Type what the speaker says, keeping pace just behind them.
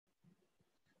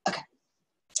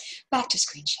back to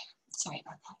screen share. Sorry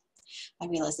about that. I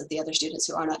realize that the other students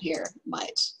who are not here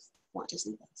might want to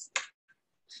see this.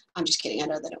 I'm just kidding. I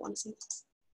know they don't want to see this.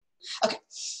 Okay,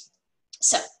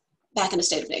 so back in a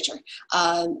state of nature.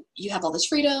 You have all this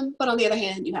freedom, but on the other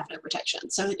hand, you have no protection.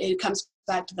 So it comes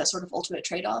back to that sort of ultimate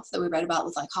trade-off that we read about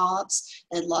with like Hobbes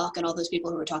and Locke and all those people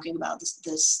who were talking about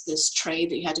this trade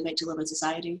that you had to make to live in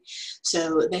society.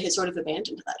 So they had sort of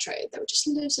abandoned that trade. They were just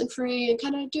loose and free and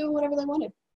kind of do whatever they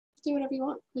wanted. Do whatever you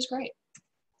want. It was great.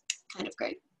 Kind of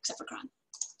great, except for crime.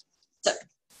 So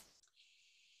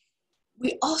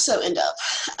we also end up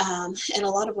in a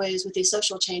lot of ways with these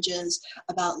social changes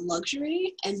about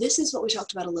luxury. And this is what we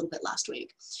talked about a little bit last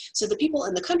week. So the people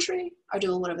in the country are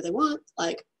doing whatever they want,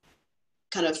 like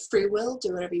kind of free will,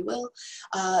 do whatever you will.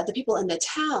 The people in the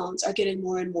towns are getting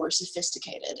more and more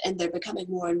sophisticated, and they're becoming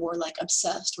more and more like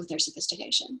obsessed with their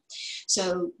sophistication.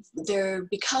 So there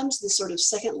becomes this sort of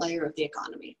second layer of the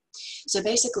economy. So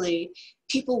basically,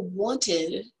 people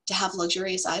wanted to have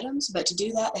luxurious items, but to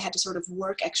do that, they had to sort of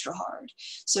work extra hard.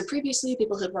 So previously,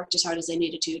 people had worked as hard as they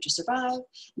needed to survive.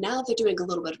 Now they're doing a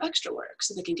little bit of extra work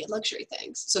so they can get luxury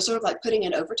things. So sort of like putting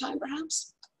in overtime,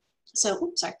 perhaps.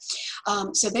 So,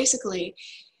 so basically,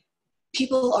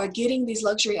 people are getting these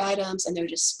luxury items and they're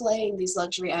displaying these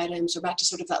luxury items. We're back to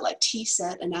sort of that like tea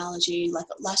set analogy. Like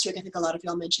last week, I think a lot of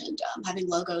y'all mentioned having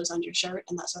logos on your shirt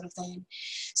and that sort of thing.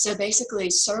 So basically,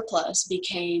 surplus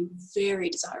became very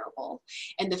desirable.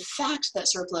 And the fact that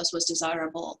surplus was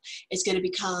desirable is going to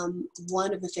become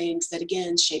one of the things that,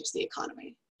 again, shapes the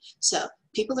economy. So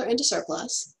people are into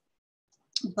surplus,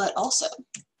 but also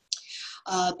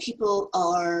people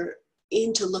are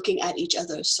into looking at each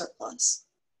other's surplus.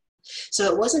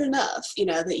 So it wasn't enough, you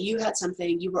know, that you had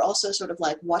something, you were also sort of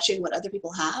like watching what other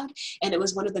people had, and it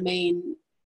was one of the main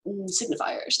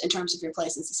signifiers in terms of your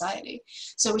place in society.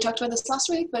 So we talked about this last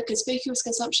week, but conspicuous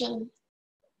consumption,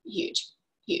 huge,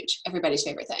 huge, everybody's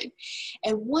favorite thing.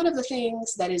 And one of the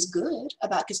things that is good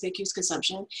about conspicuous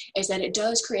consumption is that it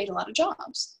does create a lot of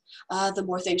jobs. The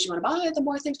more things you want to buy, the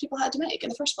more things people had to make in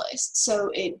the first place. So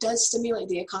it does stimulate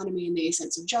the economy in the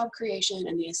sense of job creation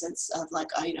and the sense of like,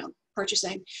 you know,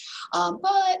 purchasing.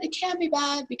 But it can be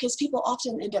bad because people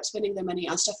often end up spending their money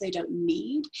on stuff they don't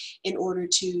need in order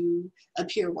to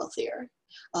appear wealthier.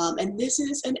 And this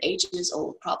is an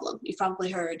ages-old problem. You've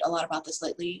probably heard a lot about this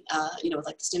lately, you know, with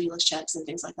like the stimulus checks and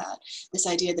things like that. This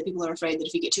idea that people are afraid that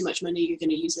if you get too much money, you're going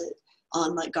to use it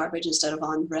on like garbage instead of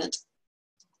on rent.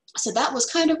 So that was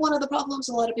kind of one of the problems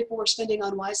a lot of people were spending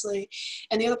unwisely.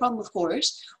 And the other problem, of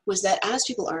course, was that as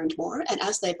people earned more and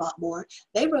as they bought more,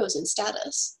 they rose in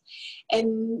status.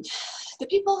 And the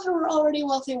people who were already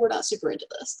wealthy were not super into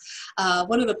this.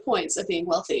 One of the points of being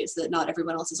wealthy is that not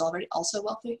everyone else is already also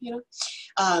wealthy, you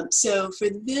know? So for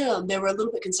them, they were a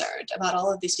little bit concerned about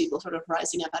all of these people sort of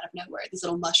rising up out of nowhere, these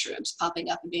little mushrooms popping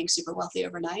up and being super wealthy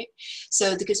overnight.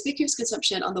 So the conspicuous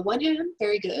consumption, on the one hand,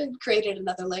 very good, created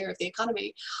another layer of the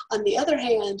economy. On the other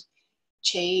hand,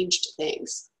 changed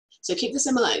things. So keep this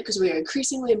in mind because we are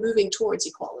increasingly moving towards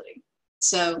equality.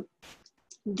 So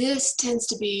this tends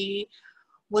to be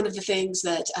one of the things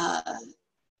that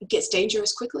gets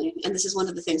dangerous quickly, and this is one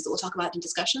of the things that we'll talk about in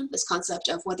discussion, this concept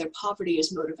of whether poverty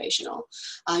is motivational.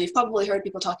 You've probably heard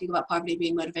people talking about poverty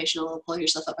being motivational, pull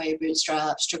yourself up by your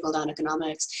bootstraps, trickle-down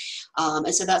economics,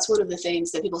 and so that's one of the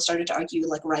things that people started to argue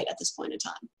like right at this point in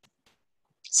time.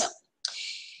 So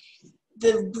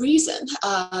the reason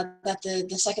that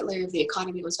the second layer of the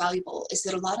economy was valuable is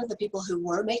that a lot of the people who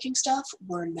were making stuff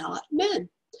were not men.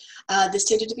 This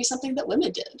tended to be something that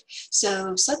women did.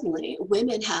 So suddenly,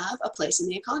 women have a place in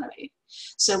the economy.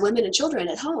 So women and children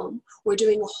at home were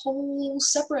doing a whole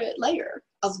separate layer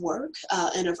of work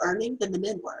and of earning than the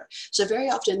men were. So very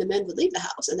often the men would leave the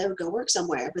house and they would go work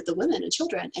somewhere, but the women and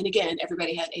children, and again,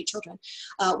 everybody had 8 children,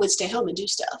 would stay home and do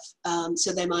stuff.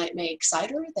 So they might make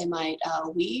cider, they might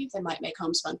weave, they might make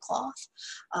homespun cloth.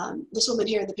 This woman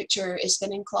here in the picture is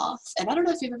spinning cloth. And I don't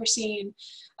know if you've ever seen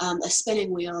a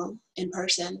spinning wheel in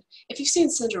person. If you've seen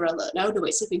Cinderella, no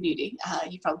wait, Sleeping Beauty,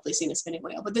 you've probably seen a spinning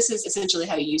wheel, but this is essentially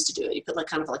how you used to do it. You put like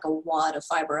kind of like a wad of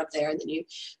fiber up there and then you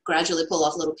gradually pull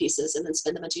off little pieces and then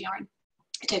spin them into yarn.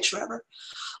 It takes forever.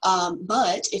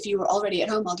 But if you were already at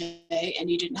home all day and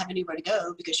you didn't have anywhere to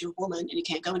go because you're a woman and you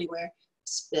can't go anywhere,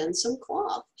 spin some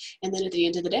cloth. And then at the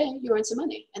end of the day, you earn some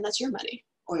money, and that's your money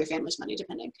or your family's money,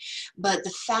 depending. But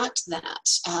the fact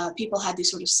that people had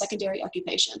these sort of secondary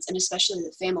occupations, and especially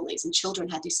the families and children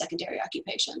had these secondary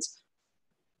occupations,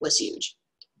 was huge.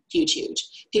 Huge,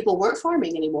 huge. People weren't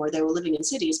farming anymore. They were living in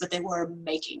cities, but they were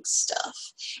making stuff.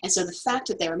 And so the fact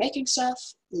that they were making stuff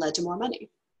led to more money.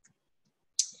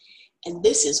 And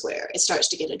this is where it starts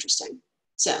to get interesting.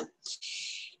 So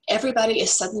everybody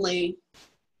is suddenly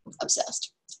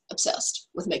obsessed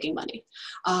with making money.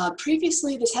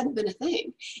 Previously, this hadn't been a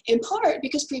thing, in part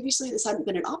because previously this hadn't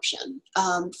been an option.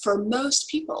 For most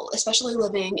people, especially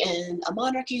living in a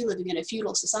monarchy, living in a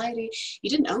feudal society, you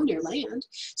didn't own your land.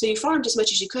 So you farmed as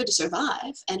much as you could to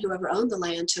survive, and whoever owned the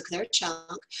land took their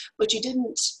chunk, but you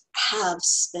didn't have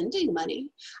spending money.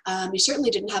 You certainly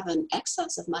didn't have an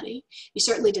excess of money. You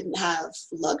certainly didn't have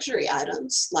luxury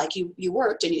items, like you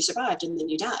worked and you survived and then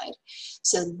you died.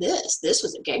 So this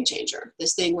was a game changer.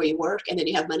 This thing where you work and then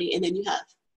you have money and then you have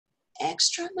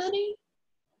extra money.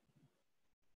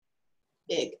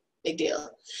 Big deal.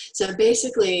 So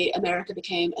basically, America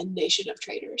became a nation of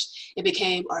traders. It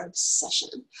became our obsession.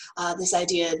 This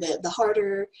idea that the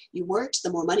harder you worked,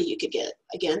 the more money you could get.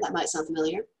 Again, that might sound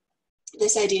familiar.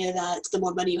 This idea that the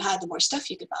more money you had, the more stuff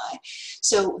you could buy.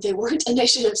 So they weren't a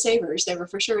nation of savers. They were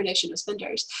for sure a nation of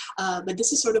spenders. But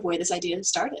this is sort of where this idea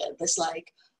started, this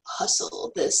like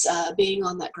hustle, this being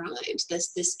on that grind,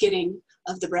 this getting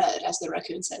of the bread, as the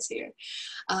raccoon says here.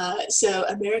 So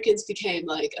Americans became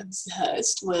like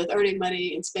obsessed with earning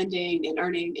money and spending and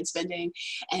earning and spending.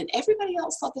 And everybody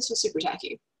else thought this was super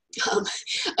tacky.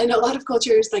 And a lot of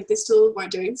cultures like they still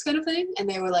weren't doing this kind of thing. And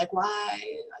they were like, why?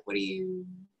 What are you...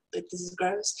 Like, this is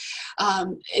gross.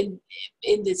 In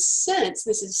this sense,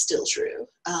 this is still true.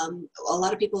 A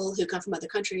lot of people who come from other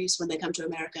countries, when they come to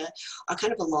America, are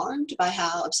kind of alarmed by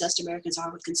how obsessed Americans are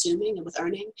with consuming and with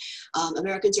earning.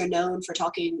 Americans are known for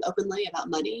talking openly about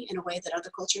money in a way that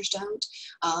other cultures don't,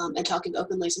 and talking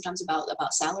openly sometimes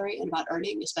about salary and about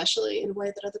earning, especially in a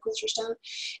way that other cultures don't.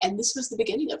 And this was the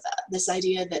beginning of that, this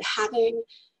idea that having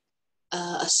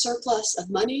a surplus of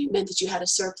money meant that you had a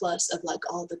surplus of like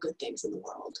all the good things in the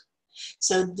world.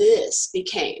 So this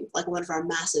became like one of our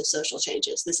massive social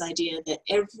changes, this idea that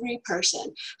every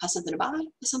person has something to buy,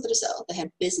 has something to sell, they had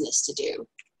business to do.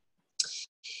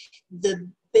 The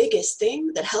biggest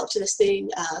thing that helped this thing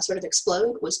sort of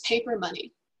explode was paper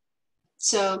money.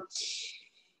 So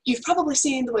you've probably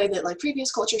seen the way that like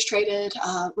previous cultures traded.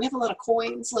 We have a lot of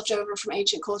coins left over from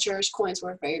ancient cultures. Coins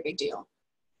were a very big deal.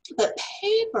 But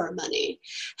paper money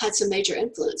had some major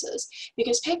influences,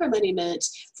 because paper money meant,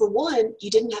 for one, you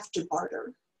didn't have to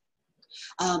barter.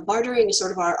 Bartering is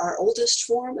sort of our oldest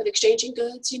form of exchanging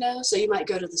goods, you know? So you might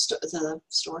go to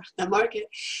the market,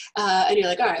 and you're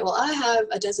like, all right, well, I have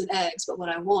a dozen eggs, but what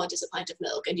I want is a pint of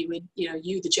milk. And you would,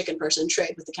 you, the chicken person,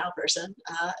 trade with the cow person,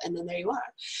 and then there you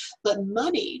are. But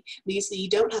money means that you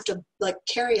don't have to like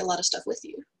carry a lot of stuff with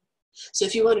you. So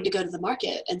if you wanted to go to the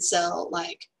market and sell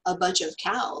like a bunch of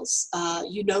cows,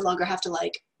 you no longer have to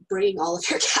like bring all of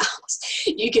your cows.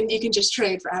 You can just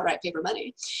trade for outright paper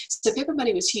money. So paper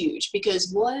money was huge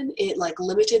because, one, it like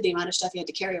limited the amount of stuff you had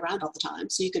to carry around all the time.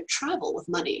 So you could travel with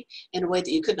money in a way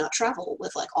that you could not travel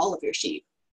with like all of your sheep.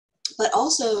 But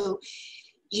also,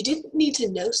 you didn't need to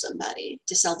know somebody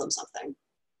to sell them something.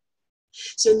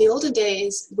 So in the olden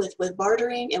days, with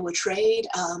bartering and with trade,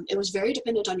 it was very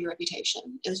dependent on your reputation.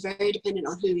 It was very dependent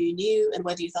on who you knew and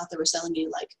whether you thought they were selling you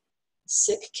like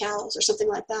sick cows or something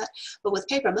like that. But with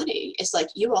paper money, it's like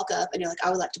you walk up and you're like, I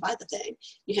would like to buy the thing.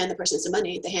 You hand the person some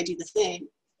money, they hand you the thing.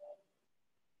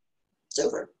 It's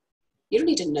over. You don't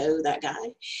need to know that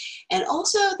guy. And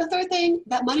also the third thing,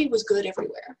 that money was good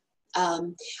everywhere.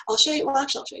 I'll show you, well,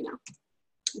 actually I'll show you now.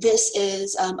 This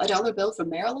is a dollar bill from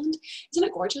Maryland. Isn't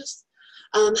it gorgeous?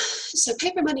 So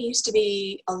paper money used to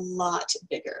be a lot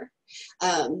bigger.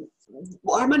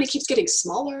 Our money keeps getting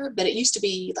smaller, but it used to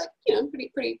be like,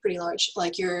 pretty large.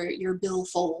 Like your bill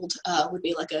fold would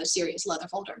be like a serious leather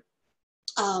folder.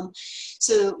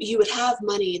 So you would have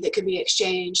money that could be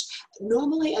exchanged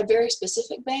normally at very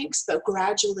specific banks, but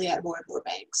gradually at more and more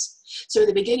banks. So in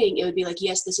the beginning, it would be like,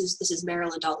 yes, this is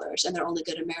Maryland dollars, and they're only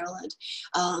good in Maryland.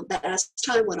 But as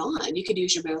time went on, you could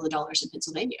use your Maryland dollars in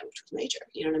Pennsylvania, which was major.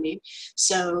 You know what I mean?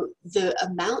 So the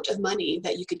amount of money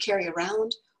that you could carry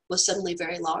around was suddenly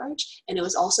very large, and it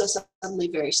was also suddenly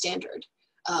very standard.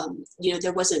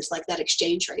 There wasn't like that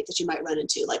exchange rate that you might run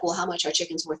into, like, well, how much are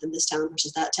chickens worth in this town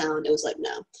versus that town? It was like,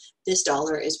 no, this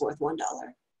dollar is worth $1.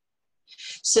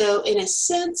 So in a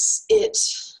sense, it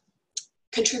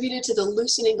contributed to the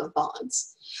loosening of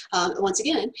bonds. Once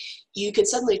again, you can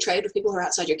suddenly trade with people who are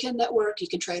outside your kin network. You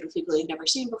can trade with people you've never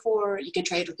seen before. You can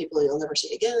trade with people you'll never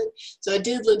see again. So it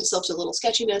did lend itself to a little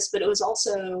sketchiness, but it was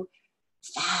also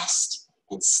fast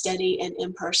and steady and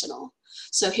impersonal.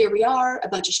 So here we are, a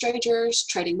bunch of strangers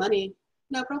trading money,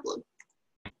 no problem.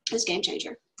 It was a game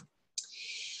changer.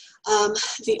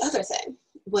 The other thing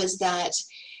was that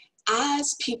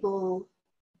as people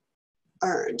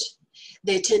earned,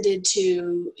 they tended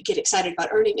to get excited about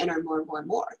earning and earn more and more and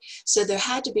more. So there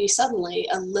had to be suddenly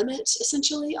a limit,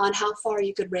 essentially, on how far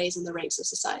you could raise in the ranks of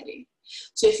society.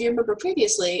 So if you remember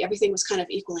previously, everything was kind of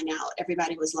equaling out.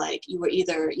 Everybody was like, you were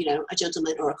either, you know, a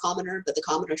gentleman or a commoner, but the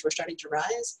commoners were starting to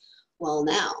rise. Well,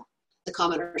 now the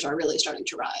commoners are really starting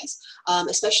to rise,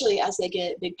 especially as they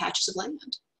get big patches of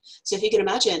land. So if you can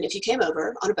imagine, if you came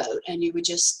over on a boat and you would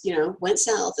just, you know, went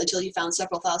south until you found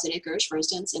several thousand acres, for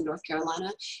instance, in North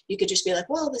Carolina, you could just be like,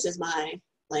 well, this is my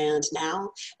land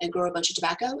now, and grow a bunch of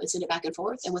tobacco and send it back and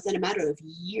forth. And within a matter of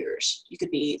years, you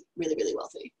could be really, really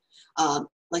wealthy.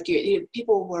 Like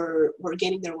people were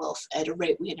gaining their wealth at a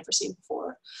rate we had never seen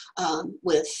before,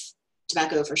 with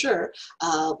tobacco for sure,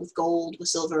 with gold, with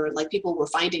silver. Like people were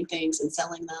finding things and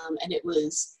selling them, and it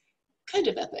was kind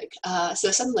of epic.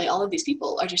 So suddenly all of these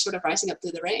people are just sort of rising up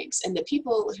through the ranks, and the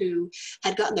people who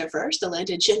had gotten there first, the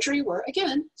landed gentry, were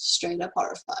again straight up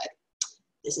horrified.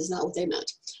 This is not what they meant.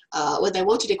 When they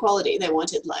wanted equality, they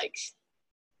wanted like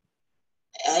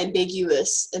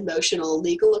ambiguous, emotional,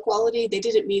 legal equality. They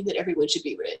didn't mean that everyone should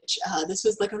be rich. This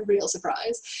was like a real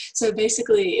surprise. So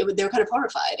basically, they were kind of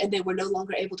horrified, and they were no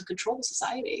longer able to control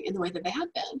society in the way that they had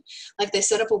been. Like they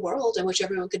set up a world in which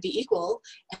everyone could be equal,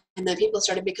 and then people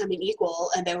started becoming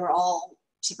equal, and they were all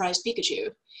surprised Pikachu,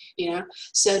 you know?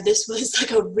 So this was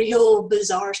like a real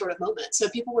bizarre sort of moment. So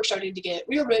people were starting to get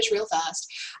real rich real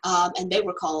fast, and they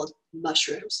were called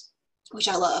mushrooms, which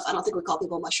I love. I don't think we call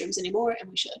people mushrooms anymore, and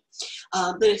we should.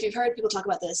 But if you've heard people talk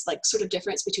about this, like sort of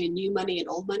difference between new money and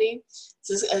old money,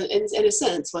 this is, in a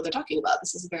sense, what they're talking about.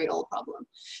 This is a very old problem.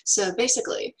 So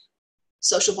basically,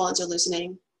 social bonds are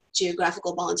loosening,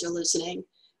 geographical bonds are loosening,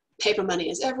 paper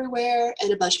money is everywhere,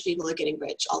 and a bunch of people are getting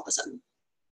rich all of a sudden.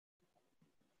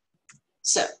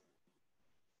 So,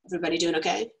 everybody doing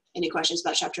okay? Any questions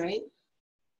about chapter 8?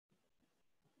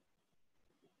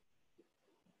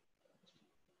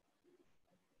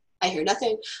 I hear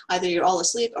nothing. Either you're all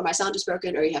asleep, or my sound is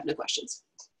broken, or you have no questions.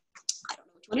 I don't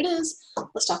know which one it is.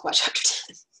 Let's talk about chapter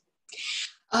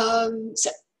 10. So,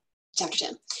 chapter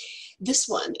 10. This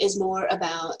one is more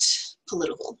about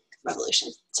political revolution.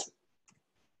 So,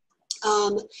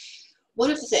 one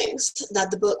of the things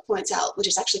that the book points out, which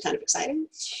is actually kind of exciting,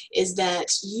 is that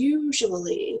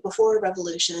usually before a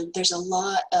revolution, there's a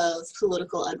lot of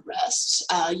political unrest.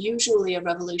 Usually a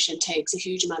revolution takes a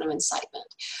huge amount of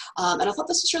incitement. And I thought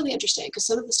this was really interesting because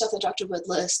some of the stuff that Dr. Wood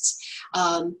lists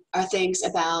are things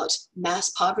about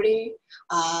mass poverty,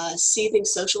 seething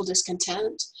social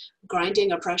discontent,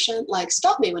 grinding oppression. Like,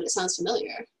 stop me when it sounds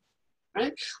familiar.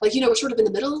 Right? Like, you know, we're sort of in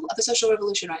the middle of a social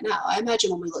revolution right now. I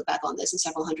imagine when we look back on this in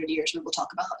several hundred years, we will talk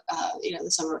about, you know, the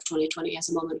summer of 2020 as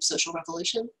a moment of social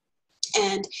revolution.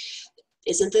 And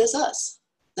isn't this us?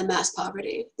 The mass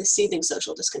poverty, the seething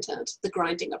social discontent, the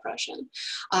grinding oppression.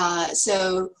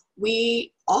 So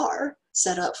we are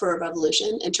set up for a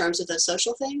revolution in terms of those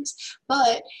social things,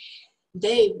 but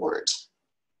they weren't.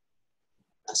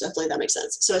 So hopefully that makes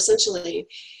sense. So essentially,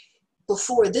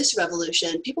 before this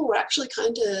revolution, people were actually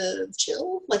kind of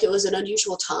chill. Like, it was an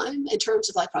unusual time in terms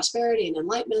of like prosperity and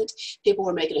enlightenment. People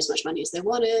were making as much money as they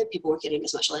wanted. People were getting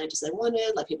as much land as they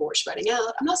wanted. Like, people were spreading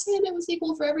out. I'm not saying it was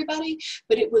equal for everybody,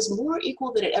 but it was more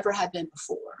equal than it ever had been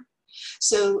before.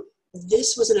 So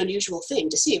this was an unusual thing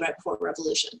to see right before a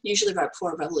revolution. Usually right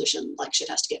before a revolution, like, shit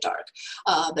has to get dark.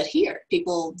 But here,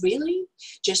 people really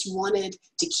just wanted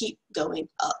to keep going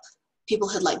up. People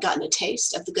had like gotten a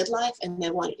taste of the good life, and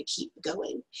they wanted to keep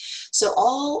going. So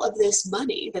all of this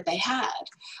money that they had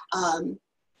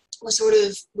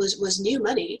was new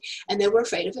money, and they were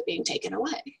afraid of it being taken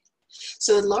away.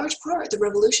 So in large part, the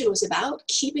revolution was about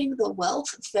keeping the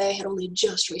wealth they had only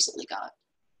just recently got.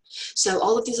 So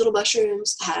all of these little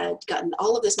mushrooms had gotten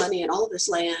all of this money and all of this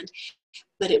land,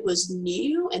 but it was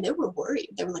new, and they were worried.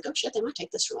 They were like, oh shit, they might take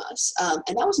this from us.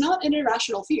 And that was not an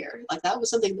irrational fear. Like, that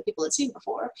was something that people had seen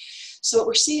before. So what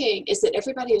we're seeing is that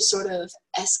everybody is sort of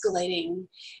escalating,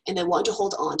 and they want to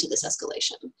hold on to this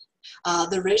escalation.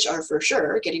 The rich are for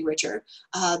sure getting richer.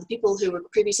 The people who were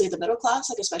previously the middle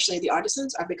class, like especially the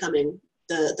artisans, are becoming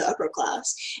the upper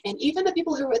class. And even the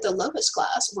people who were at the lowest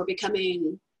class were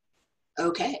becoming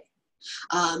okay.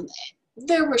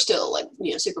 There were still, like,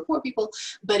 you know, super poor people,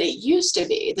 but it used to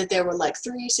be that there were like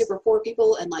 3 super poor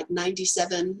people and like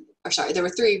 97, or sorry, there were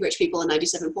 3 rich people and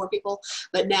 97 poor people,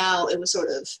 but now it was sort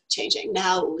of changing.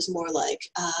 Now it was more like,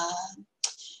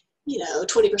 you know,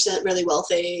 20% really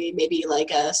wealthy, maybe like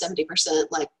 70%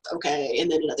 like okay, and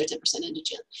then another 10%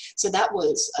 indigent. So that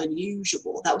was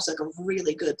unusual. That was like a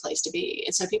really good place to be.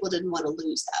 And so people didn't want to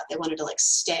lose that. They wanted to like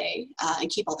stay and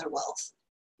keep all their wealth.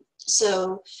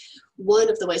 So one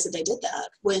of the ways that they did that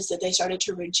was that they started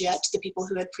to reject the people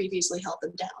who had previously held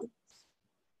them down.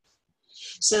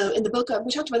 So in the book,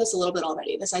 we talked about this a little bit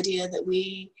already, this idea that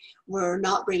we were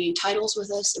not bringing titles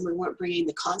with us and we weren't bringing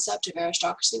the concept of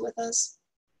aristocracy with us.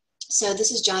 So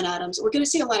this is John Adams. We're going to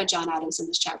see a lot of John Adams in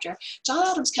this chapter. John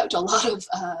Adams kept a lot of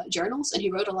journals and he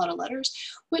wrote a lot of letters,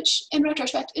 which in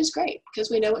retrospect is great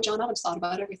because we know what John Adams thought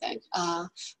about everything.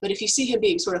 But if you see him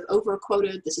being sort of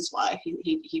over-quoted, this is why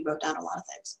he wrote down a lot of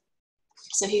things.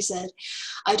 So he said,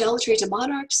 idolatry to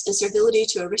monarchs and servility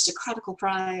to aristocratical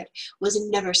pride was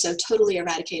never so totally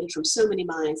eradicated from so many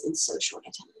minds in so short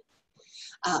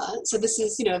a time. So this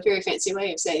is, a very fancy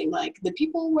way of saying, like, the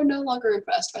people were no longer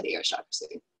impressed by the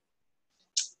aristocracy.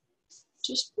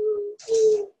 Just,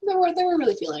 they weren't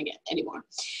really feeling it anymore.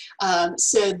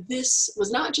 So this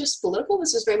was not just political,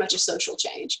 this was very much a social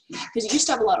change. Because it used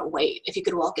to have a lot of weight if you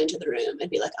could walk into the room and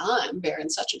be like, I'm Baron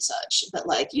such and such. But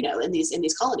like, in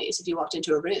these colonies, if you walked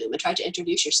into a room and tried to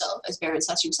introduce yourself as Baron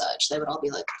such and such, they would all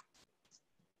be like,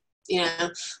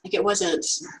 like it wasn't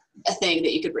a thing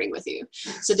that you could bring with you.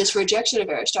 So this rejection of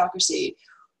aristocracy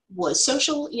was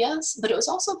social, yes, but it was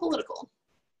also political.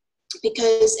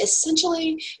 Because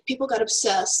essentially people got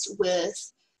obsessed with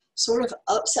sort of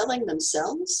upselling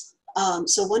themselves.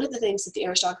 So one of the things that the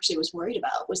aristocracy was worried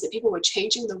about was that people were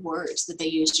changing the words that they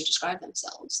used to describe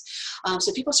themselves.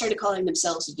 So people started calling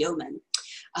themselves yeomen.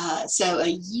 So a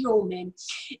yeoman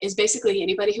is basically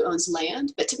anybody who owns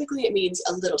land, but typically it means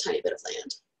a little tiny bit of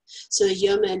land. So a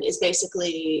yeoman is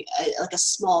basically like a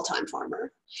small-time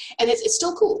farmer. And it's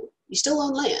still cool. You still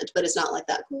own land, but it's not like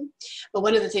that cool. But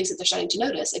one of the things that they're starting to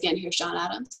notice, again, here's John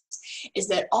Adams, is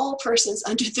that all persons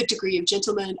under the degree of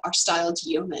gentleman are styled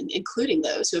yeomen, including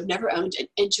those who have never owned an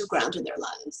inch of ground in their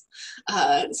lives.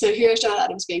 So here's John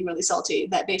Adams being really salty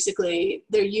that basically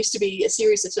there used to be a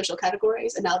series of social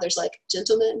categories, and now there's like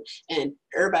gentlemen and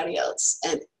everybody else,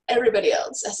 and everybody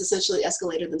else has essentially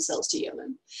escalated themselves to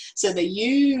yeomen. So they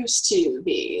used to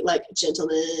be like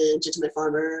gentlemen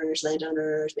farmers,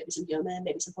 landowners, maybe some yeomen,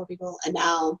 maybe some poor people, and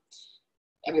now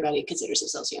everybody considers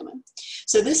themselves yeomen.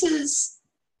 So this is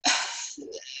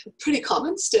pretty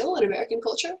common still in American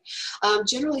culture.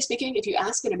 Generally speaking, if you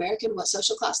ask an American what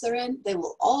social class they're in, they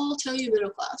will all tell you middle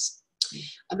class.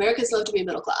 Americans love to be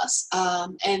middle class,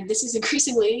 and this is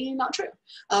increasingly not true.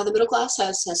 The middle class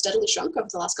has steadily shrunk over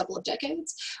the last couple of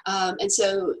decades, and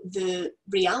so the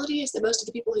reality is that most of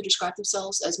the people who describe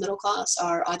themselves as middle class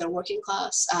are either working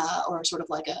class or sort of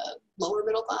like a lower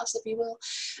middle class, if you will.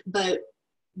 But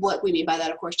what we mean by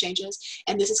that, of course, changes,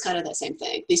 and this is kind of that same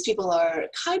thing. These people are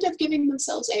kind of giving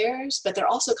themselves airs, but they're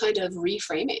also kind of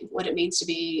reframing what it means to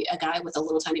be a guy with a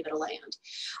little tiny bit of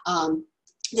land.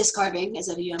 This carving is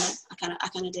of a yeoman. I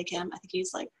kind of dig him. I think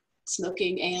he's like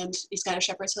smoking and he's got a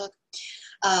shepherd's hook.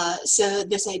 So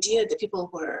this idea that people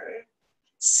were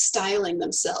styling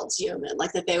themselves yeomen,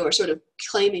 like that they were sort of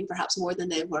claiming perhaps more than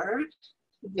they were,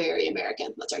 very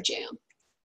American. That's our jam.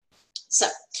 So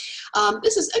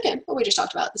this is, again, what we just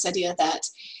talked about, this idea that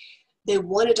they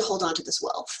wanted to hold on to this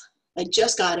wealth. They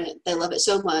just got it. They love it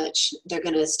so much. They're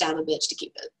going to stab a bitch to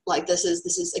keep it. Like this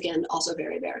is again, also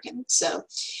very American. So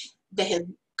they had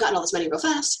gotten all this money real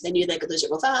fast. They knew they could lose it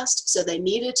real fast. So they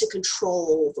needed to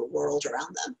control the world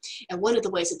around them. And one of the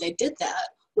ways that they did that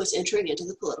was entering into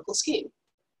the political scheme.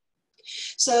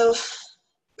 So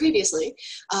previously,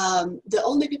 the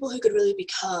only people who could really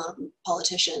become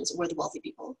politicians were the wealthy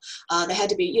people. They had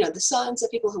to be, the sons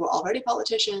of people who were already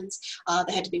politicians.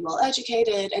 They had to be well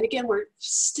educated. And again, we're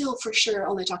still for sure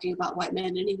only talking about white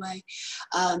men anyway.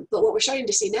 But what we're starting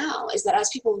to see now is that as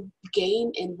people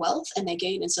gain in wealth and they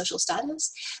gain in social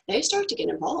status, they start to get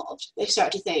involved. They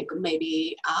start to think,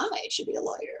 maybe I should be a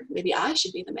lawyer. Maybe I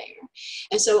should be the mayor.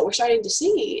 And so what we're starting to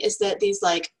see is that these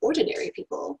like ordinary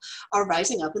people are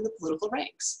rising up in the political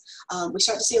ranks. We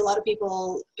start to see a lot of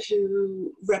people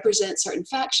who represent certain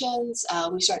factions.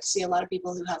 We start to see a lot of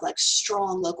people who have like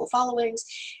strong local followings,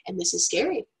 and this is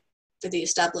scary for the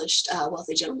established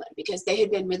wealthy gentlemen because they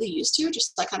had been really used to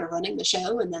just like kind of running the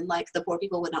show, and then like the poor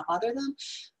people would not bother them.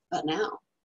 But now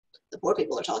the poor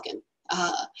people are talking.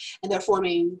 And they're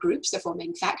forming groups, they're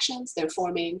forming factions, they're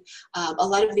forming a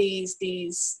lot of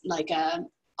these like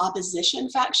opposition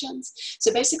factions.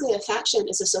 So basically a faction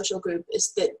is a social group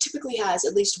that typically has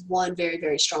at least one very,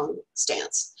 very strong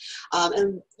stance.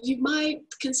 And you might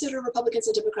consider Republicans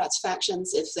and Democrats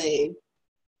factions if they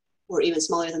were even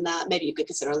smaller than that. Maybe you could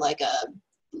consider like a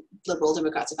liberal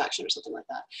Democrats a faction or something like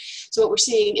that. So what we're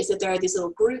seeing is that there are these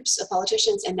little groups of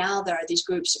politicians, and now there are these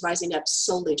groups rising up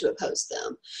solely to oppose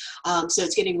them. So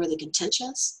it's getting really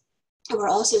contentious. And we're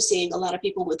also seeing a lot of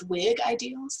people with Whig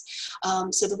ideals.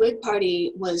 So the Whig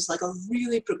Party was like a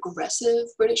really progressive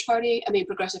British party. I mean,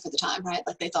 progressive for the time, right?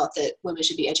 Like they thought that women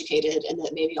should be educated and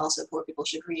that maybe also poor people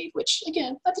should read, which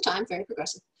again, at the time, very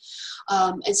progressive.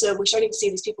 And so we're starting to see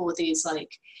these people with these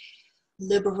like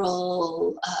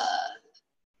liberal,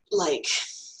 like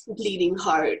bleeding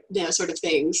heart, sort of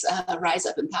things rise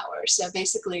up in power. So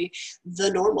basically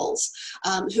the normals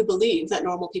who believe that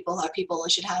normal people are people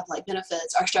and should have like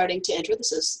benefits are starting to enter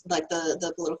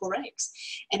the political ranks.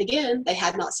 And again, they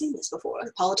had not seen this before.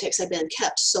 Politics had been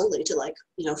kept solely to like,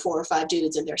 4 or 5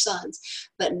 dudes and their sons.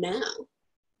 But now,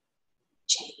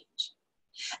 change.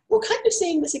 We're kind of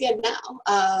seeing this again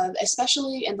now,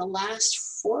 especially in the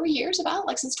last 4 years,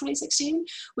 since 2016,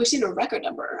 we've seen a record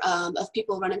number of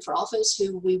people running for office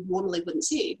who we normally wouldn't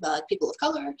see, but people of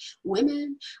color,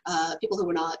 women, people who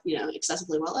were not,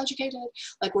 excessively well educated.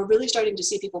 Like we're really starting to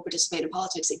see people participate in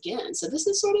politics again. So this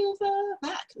is sort of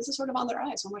back. This is sort of on the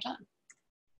rise one more time.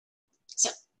 So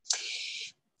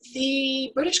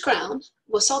the British Crown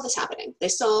saw this happening. They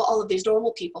saw all of these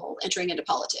normal people entering into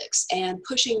politics and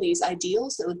pushing these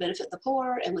ideals that would benefit the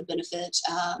poor and would benefit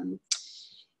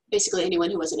basically anyone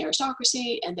who was an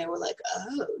aristocracy. And they were like,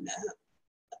 oh no.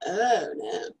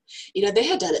 They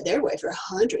had done it their way for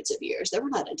hundreds of years. They were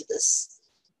not into this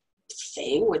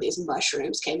thing where these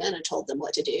mushrooms came in and told them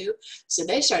what to do. So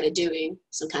they started doing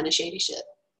some kind of shady shit.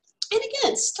 And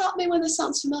again, stop me when this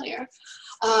sounds familiar.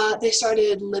 They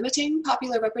started limiting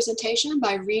popular representation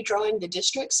by redrawing the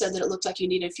districts so that it looked like you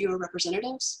needed fewer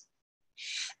representatives.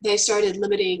 They started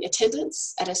limiting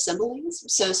attendance at assemblies.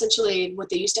 So essentially what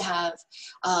they used to have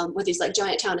were these like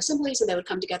giant town assemblies, and they would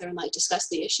come together and like discuss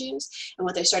the issues. And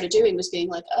what they started doing was being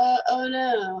like, oh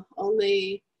no,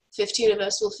 only 15 of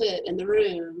us will fit in the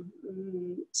room.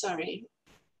 Sorry.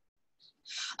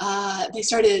 They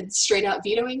started straight out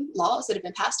vetoing laws that had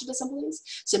been passed at assemblies.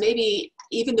 So maybe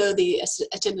even though the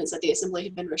attendance at the assembly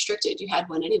had been restricted, you had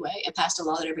one anyway and passed a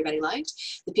law that everybody liked,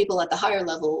 the people at the higher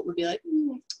level would be like,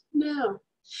 no.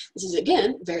 This is,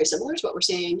 again, very similar to what we're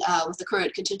seeing with the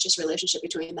current contentious relationship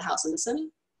between the House and the Senate.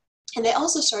 And they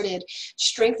also started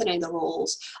strengthening the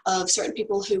roles of certain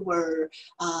people who were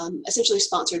essentially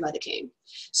sponsored by the king.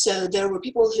 So there were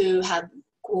people who had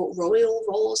quote, royal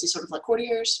roles, these sort of like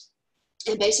courtiers.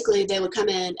 And basically they would come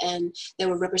in and they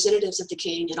were representatives of the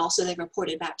king, and also they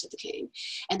reported back to the king.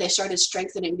 And they started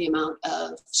strengthening the amount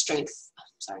of strength,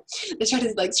 they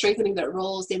started like strengthening their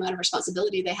roles, the amount of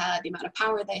responsibility they had, the amount of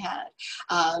power they had.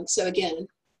 So again,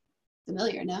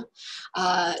 familiar, no?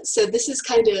 So this is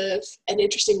kind of an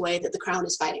interesting way that the crown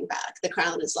is fighting back. The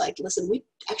crown is like, listen, we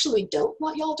actually don't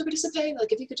want y'all to participate.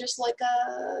 Like if you could just like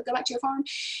go back to your farm.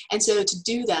 And so to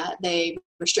do that, they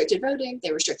restricted voting,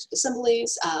 they restricted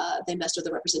assemblies, they messed with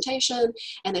the representation,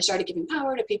 and they started giving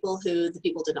power to people who the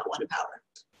people did not want in power.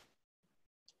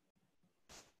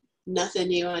 Nothing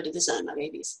new under the sun, my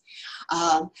babies.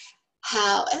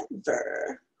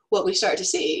 However, what we start to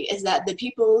see is that the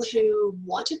people who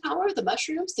wanted power, the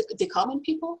mushrooms, the common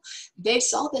people, they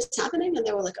saw this happening and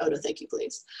they were like, oh no, thank you,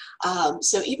 please.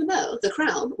 So even though the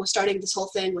crown was starting this whole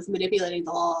thing with manipulating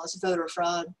the laws, voter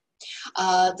fraud,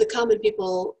 the common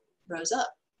people rose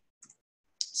up.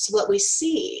 So what we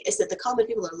see is that the common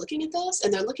people are looking at this,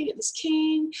 and they're looking at this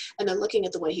king, and they're looking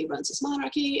at the way he runs his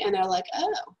monarchy, and they're like,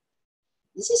 oh,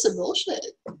 this is some bullshit.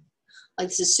 Like,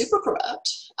 this is super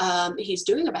corrupt. He's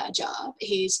doing a bad job.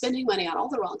 He's spending money on all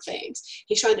the wrong things.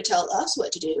 He's trying to tell us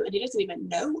what to do, and he doesn't even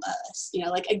know us. You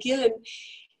know, like, again,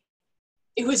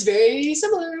 it was very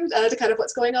similar to kind of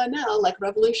what's going on now, like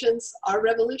revolutions are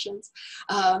revolutions.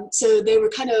 So they were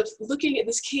kind of looking at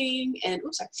this king and,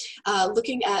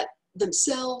 looking at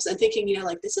themselves and thinking, you know,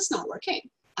 like, this is not working.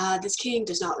 This king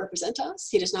does not represent us.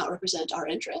 He does not represent our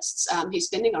interests. He's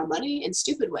spending our money in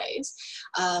stupid ways.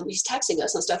 He's taxing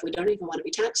us on stuff we don't even want to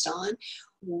be taxed on.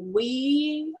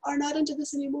 We are not into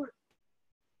this anymore.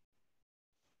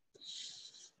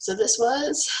 So this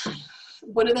was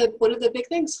one of the big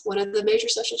things, one of the major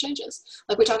social changes.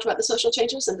 Like we talked about the social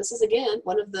changes, and this is again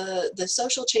one of the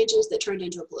social changes that turned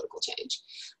into a political change.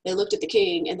 They looked at the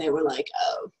king and they were like,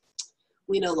 oh,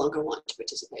 we no longer want to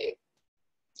participate.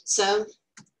 So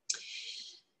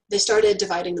they started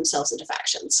dividing themselves into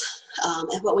factions.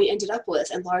 And what we ended up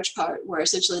with, in large part, were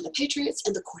essentially the patriots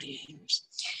and the courtiers.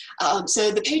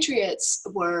 So the patriots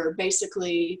were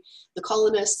basically the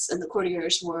colonists, and the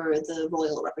courtiers were the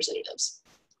royal representatives.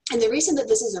 And the reason that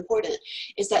this is important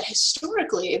is that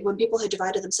historically, when people had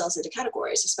divided themselves into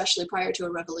categories, especially prior to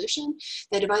a revolution,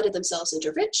 they divided themselves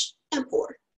into rich and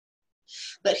poor.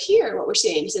 But here, what we're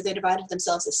seeing is that they divided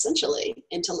themselves essentially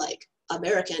into like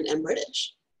American and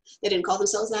British. They didn't call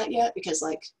themselves that yet because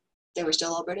like They were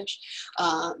still all British,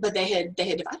 but they had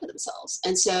divided themselves.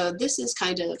 And so this is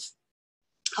kind of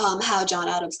how John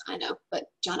Adams, I know, but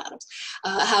John Adams,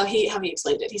 how he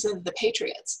explained it. He said that the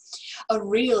patriots, a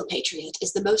real patriot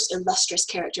is the most illustrious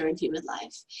character in human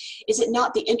life. Is it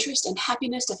not the interest and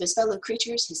happiness of his fellow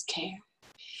creatures, his care?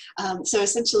 So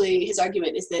essentially his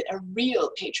argument is that a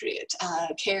real patriot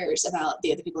cares about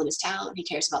the other people in his town. He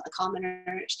cares about the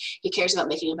commoners. He cares about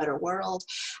making a better world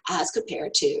as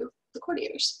compared to the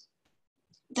courtiers.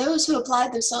 Those who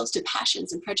applied themselves to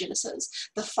passions and prejudices,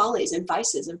 the follies and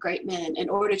vices of great men in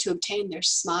order to obtain their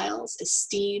smiles,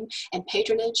 esteem, and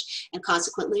patronage, and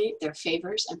consequently their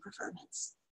favors and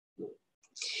preferments.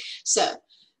 So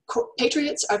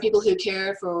patriots are people who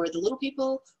care for the little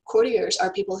people. Courtiers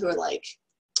are people who are like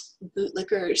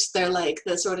bootlickers. They're like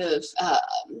the sort of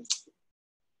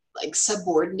like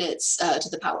subordinates to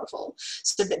the powerful.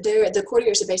 So that the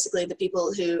courtiers are basically the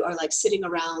people who are like sitting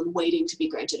around waiting to be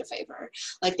granted a favor.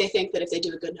 Like they think that if they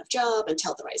do a good enough job and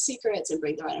tell the right secrets and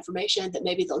bring the right information, that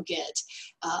maybe they'll get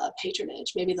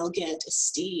patronage, maybe they'll get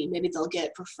esteem, maybe they'll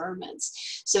get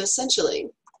preferments. So essentially,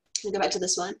 I'll go back to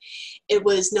this one, it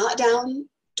was not down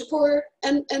to poor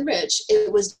and rich,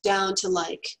 it was down to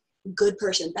like good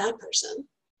person, bad person.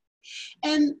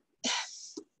 And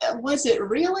was it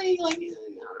really? Like, I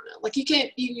don't know. Like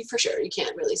you for sure, you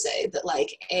can't really say that like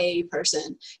a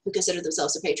person who considered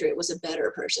themselves a patriot was a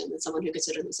better person than someone who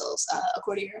considered themselves a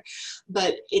courtier,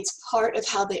 but it's part of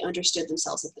how they understood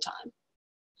themselves at the time.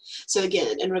 So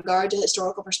again, in regard to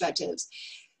historical perspectives,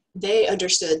 they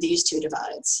understood these two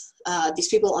divides. These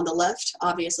people on the left,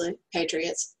 obviously,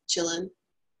 patriots, chilling,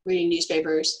 reading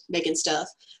newspapers, making stuff.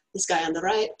 This guy on the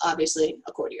right, obviously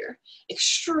a courtier.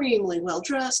 Extremely well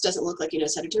dressed, doesn't look like he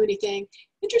knows how to do anything.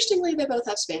 Interestingly, they both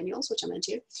have spaniels, which I'm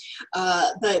into.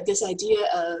 But this idea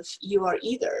of you are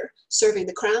either serving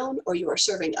the crown or you are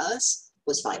serving us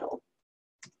was vital.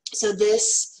 So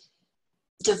this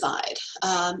divide,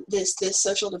 this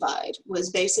social divide was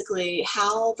basically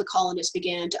how the colonists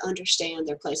began to understand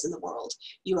their place in the world.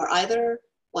 You are either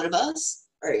one of us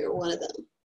or you're one of them.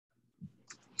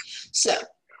 So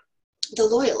the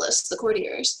loyalists, the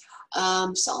courtiers,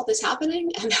 saw this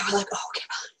happening and they were like, oh, okay.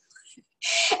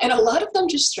 And a lot of them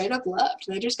just straight up left.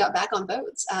 They just got back on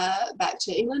boats, back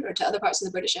to England or to other parts of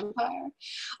the British Empire.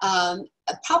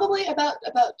 Probably about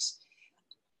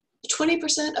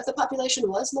 20% of the population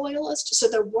was loyalist. So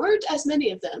there weren't as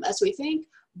many of them as we think,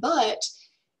 but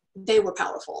they were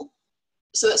powerful.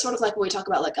 So it's sort of like when we talk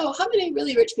about like, oh, how many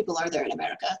really rich people are there in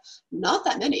America? Not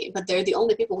that many, but they're the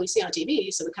only people we see on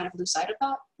TV. So we kind of lose sight of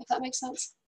that, if that makes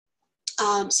sense.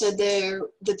 So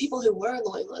the people who were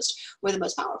loyalist were the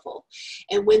most powerful.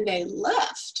 And when they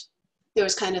left, there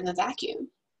was kind of a vacuum.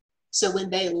 So when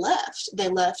they left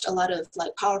a lot of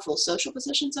like powerful social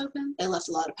positions open. They left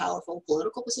a lot of powerful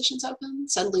political positions open.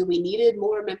 Suddenly we needed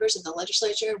more members of the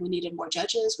legislature. We needed more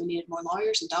judges. We needed more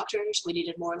lawyers and doctors. We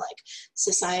needed more like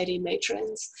society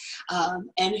matrons.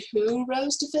 And who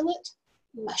rose to fill it?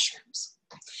 Mushrooms.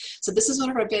 So this is one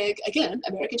of our big, again,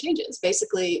 American changes.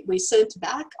 Basically, we sent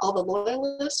back all the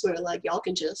loyalists. We were like, y'all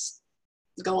can just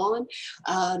go on.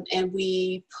 And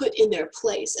we put in their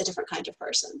place a different kind of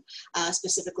person,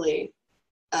 specifically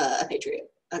a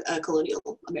patriot, a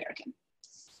colonial American.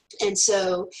 And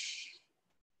so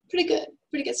pretty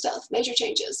good stuff, major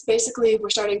changes. Basically, we're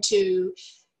starting to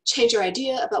change our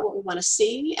idea about what we want to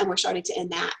see, and we're starting to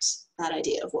enact that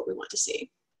idea of what we want to see.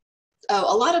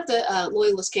 Oh, a lot of the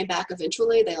loyalists came back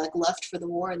eventually. They like left for the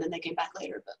war and then they came back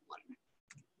later, but whatever.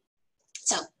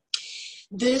 So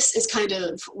this is kind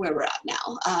of where we're at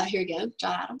now. Here again,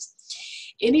 John Adams.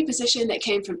 Any position that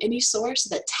came from any source,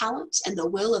 the talent and the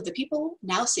will of the people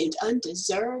now seemed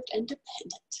undeserved and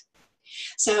dependent.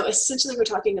 So essentially we're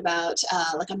talking about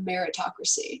like a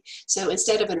meritocracy. So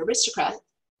instead of an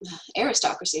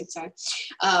aristocracy,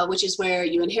 which is where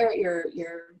you inherit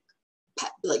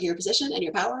your position and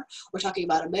your power, we're talking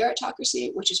about a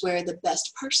meritocracy, which is where the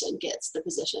best person gets the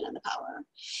position and the power.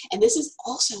 And this is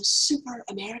also super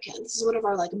American. This is one of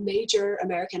our like major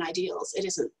American ideals. It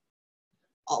isn't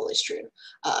always true.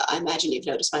 I imagine you've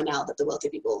noticed by now that the wealthy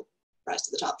people rise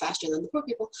to the top faster than the poor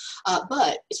people,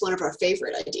 but it's one of our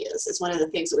favorite ideas. It's one of the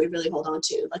things that we really hold on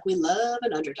to. Like we love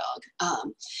an underdog.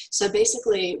 So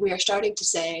basically we are starting to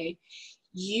say,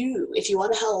 if you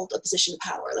want to hold a position of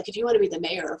power, like if you want to be the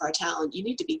mayor of our town, you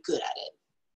need to be good at it.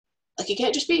 Like you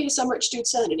can't just be some rich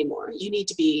dude's son anymore. You need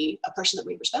to be a person that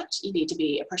we respect. You need to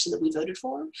be a person that we voted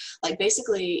for. Like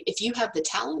basically, if you have the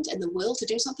talent and the will to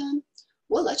do something,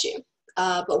 we'll let you.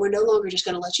 But we're no longer just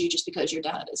going to let you just because your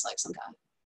dad is like some guy.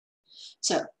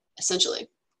 So essentially,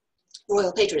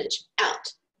 royal patronage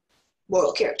out,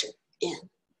 moral character in.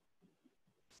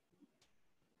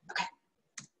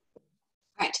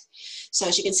 All right, so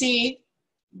as you can see,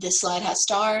 this slide has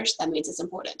stars. That means it's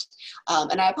important.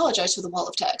 And I apologize for the wall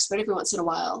of text, but every once in a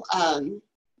while,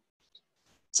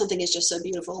 something is just so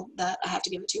beautiful that I have to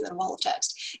give it to you in a wall of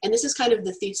text. And this is kind of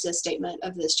the thesis statement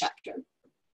of this chapter.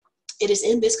 It is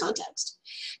in this context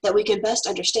that we can best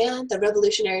understand the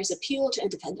revolutionaries' appeal to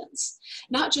independence,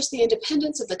 not just the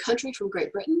independence of the country from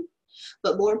Great Britain,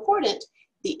 but more important,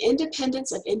 the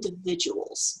independence of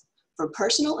individuals from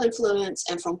personal influence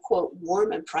and from, quote,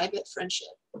 warm and private friendship.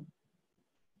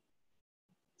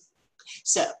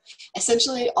 So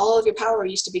essentially all of your power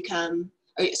used to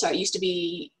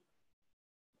be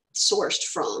sourced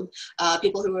from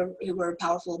people who were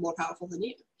powerful, more powerful than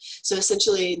you. So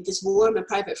essentially this warm and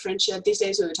private friendship, these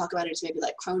days we would talk about it as maybe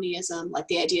like cronyism, like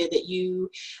the idea that you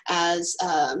as,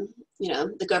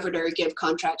 the governor give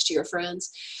contracts to your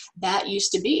friends. That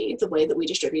used to be the way that we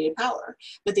distributed power.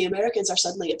 But the Americans are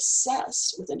suddenly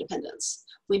obsessed with independence.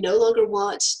 We no longer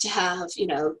want to have,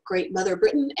 great Mother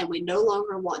Britain, and we no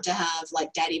longer want to have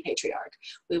like Daddy Patriarch.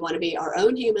 We want to be our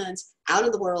own humans out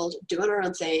in the world, doing our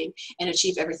own thing, and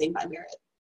achieve everything by merit.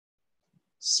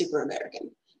 Super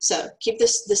American. So keep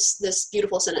this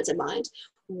beautiful sentence in mind.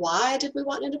 Why did we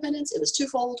want independence? It was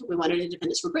twofold. We wanted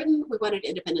independence from Britain. We wanted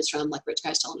independence from like rich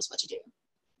guys telling us what to do.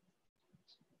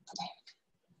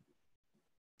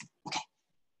 Okay.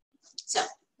 So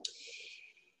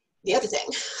the other thing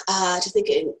to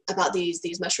thinking about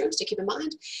these mushrooms to keep in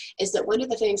mind is that one of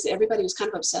the things that everybody was kind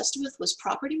of obsessed with was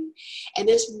property. And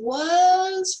this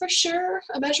was for sure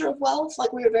a measure of wealth.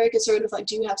 Like we were very concerned with like,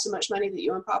 do you have so much money that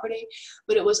you own property?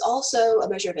 But it was also a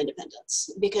measure of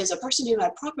independence, because a person who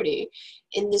had property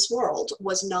in this world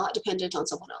was not dependent on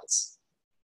someone else.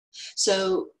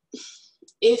 So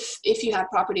if you have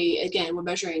property, again, we're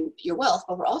measuring your wealth,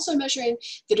 but we're also measuring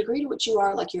the degree to which you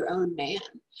are like your own man.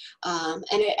 And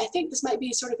I think this might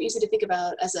be sort of easy to think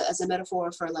about as a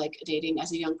metaphor for like dating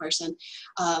as a young person.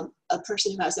 A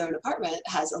person who has their own apartment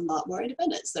has a lot more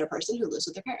independence than a person who lives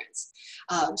with their parents.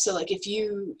 So like if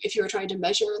you were trying to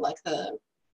measure like the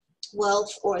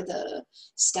wealth or the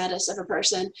status of a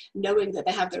person, knowing that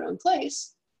they have their own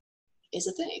place is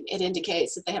a thing. It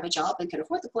indicates that they have a job and can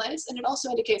afford the place, and it also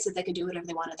indicates that they can do whatever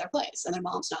they want at their place, and their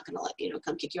mom's not going to like,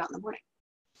 come kick you out in the morning.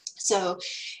 So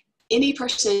any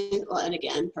person, well, and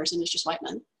again, person is just white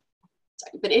men,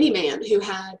 sorry, but any man who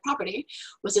had property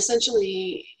was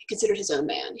essentially considered his own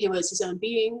man. He was his own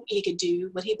being. He could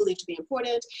do what he believed to be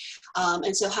important.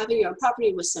 And so having your own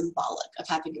property was symbolic of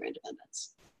having your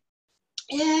independence.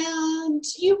 And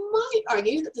you might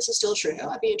argue that this is still true.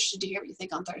 I'd be interested to hear what you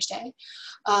think on Thursday.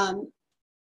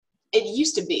 It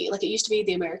used to be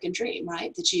the American dream,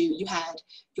 right? That you had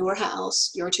your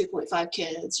house, your 2.5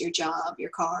 kids, your job, your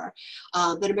car.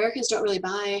 But Americans don't really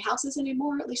buy houses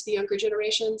anymore, at least the younger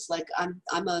generations. Like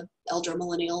I'm a elder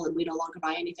millennial, and we no longer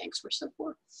buy anything because we're so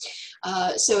poor.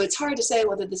 So it's hard to say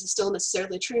whether this is still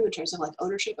necessarily true in terms of like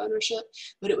ownership,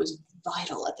 but it was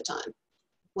vital at the time.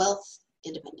 Wealth,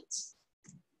 independence.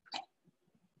 Okay.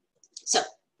 So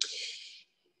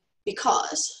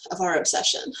because of our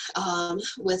obsession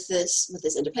with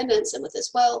this independence and with this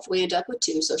wealth, we end up with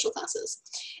two social classes.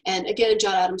 And again,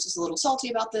 John Adams was a little salty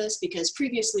about this because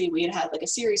previously we had like a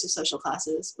series of social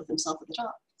classes with himself at the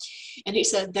top. And he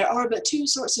said, there are but two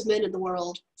sorts of men in the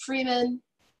world, free men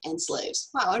and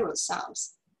slaves. Wow, I wrote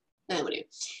slaves. Anyway,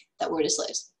 that word is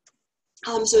slaves.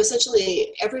 So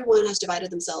essentially, everyone has divided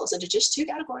themselves into just two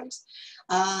categories.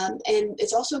 And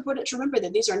it's also important to remember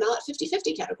that these are not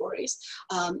 50-50 categories.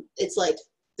 It's like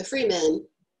the free men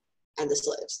and the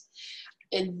slaves.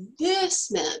 And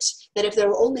this meant that if there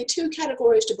were only two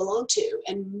categories to belong to,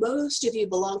 and most of you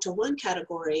belong to one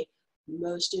category,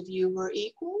 most of you were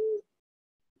equal.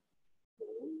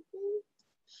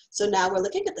 So now we're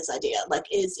looking at this idea, like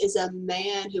is a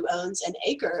man who owns an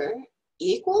acre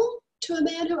equal to a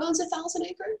man who owns 1,000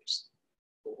 acres?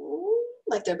 Ooh,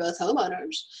 like they're both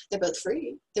homeowners, they're both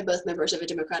free, they're both members of a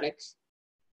democratic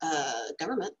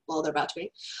government. Well, they're about to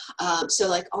be. So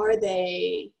like, are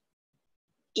they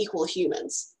equal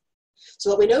humans?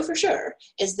 So what we know for sure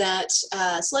is that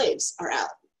slaves are out.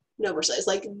 No more slaves.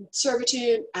 Like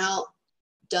servitude, out,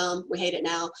 dumb, we hate it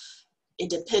now.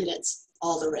 Independence,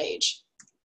 all the rage.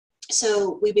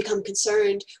 So we become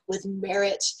concerned with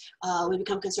merit, we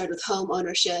become concerned with home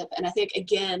ownership, and I think,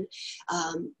 again,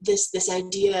 this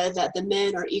idea that the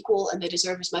men are equal and they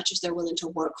deserve as much as they're willing to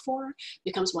work for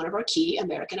becomes one of our key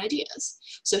American ideas.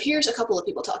 So here's a couple of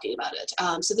people talking about it.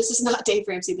 So this is not Dave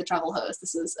Ramsey, the travel host.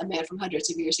 This is a man from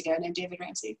hundreds of years ago named David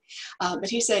Ramsey. But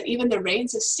he said, even the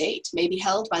reins of state may be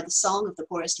held by the song of the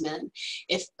poorest men.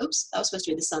 Oops, that was supposed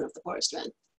to be the son of the poorest men.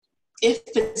 If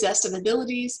possessed of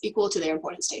abilities equal to their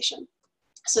important station.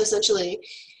 So essentially,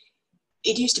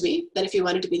 it used to be that if you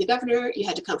wanted to be the governor, you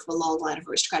had to come from a long line of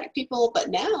aristocratic people. But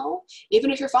now,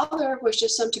 even if your father was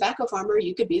just some tobacco farmer,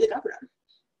 you could be the governor.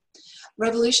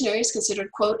 Revolutionaries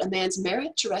considered, quote, a man's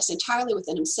merit to rest entirely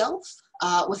within himself,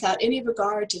 without any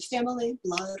regard to family,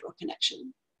 blood, or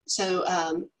connection. So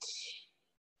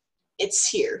it's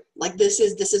here. Like this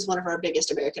is one of our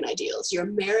biggest American ideals. Your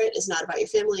merit is not about your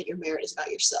family. Your merit is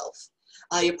about yourself.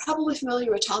 You're probably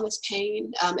familiar with Thomas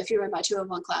Paine. If you were in my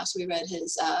 201 class, we read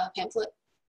his pamphlet,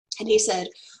 and he said,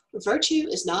 virtue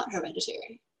is not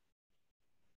hereditary.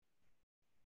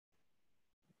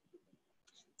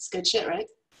 It's good shit, right?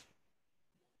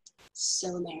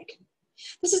 So American.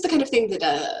 This is the kind of thing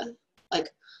that like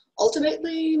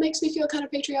ultimately makes me feel kind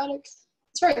of patriotic.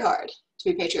 It's very hard to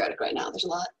be patriotic right now. There's a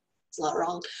lot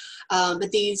wrong.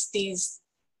 But these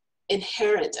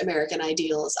inherent American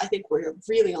ideals, I think we're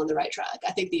really on the right track.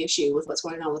 I think the issue with what's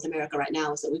going on with America right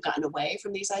now is that we've gotten away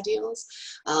from these ideals,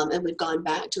 and we've gone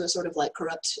back to a sort of like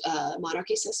corrupt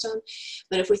monarchy system.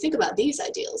 But if we think about these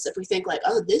ideals, if we think like,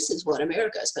 oh, this is what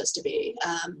America is supposed to be,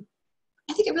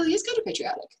 I think it really is kind of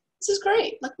patriotic. This is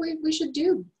great. Like we should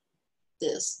do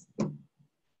this. And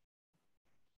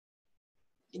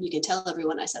you can tell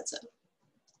everyone I said so.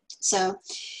 So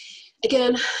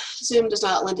again, Zoom does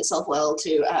not lend itself well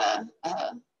to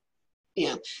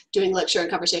doing lecture and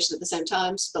conversation at the same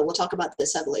times, but we'll talk about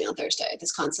this heavily on Thursday,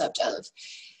 this concept of,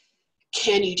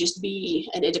 can you just be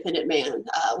an independent man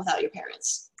without your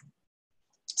parents?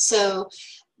 So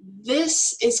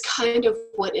this is kind of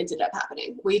what ended up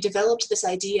happening. We developed this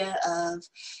idea of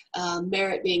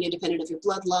merit being independent of your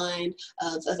bloodline,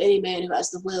 of any man who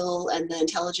has the will and the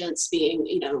intelligence being,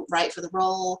 right for the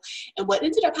role. And what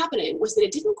ended up happening was that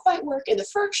it didn't quite work in the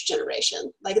first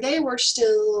generation. Like they were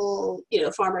still,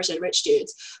 farmers and rich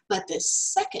dudes, but the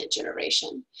second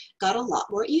generation got a lot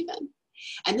more even.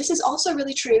 And this is also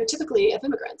really true typically of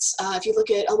immigrants. If you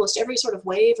look at almost every sort of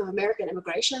wave of American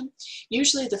immigration,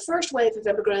 usually the first wave of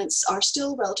immigrants are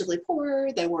still relatively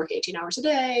poor. They work 18 hours a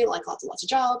day, like lots and lots of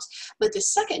jobs. But the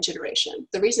second generation,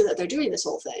 the reason that they're doing this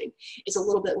whole thing is a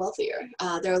little bit wealthier.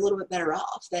 They're a little bit better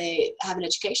off. They have an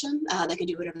education. They can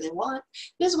do whatever they want.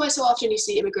 This is why so often you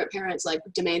see immigrant parents like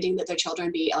demanding that their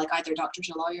children be like either doctors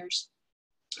or lawyers,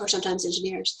 or sometimes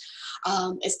engineers.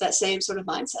 It's that same sort of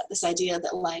mindset, this idea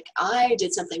that like, I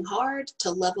did something hard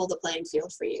to level the playing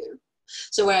field for you.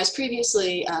 So whereas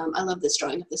previously, I love this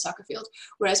drawing of the soccer field,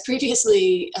 whereas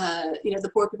previously,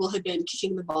 the poor people had been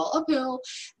kicking the ball uphill,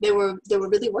 they were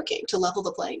really working to level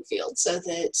the playing field so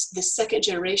that the second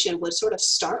generation would sort of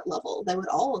start level. They would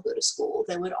all go to school,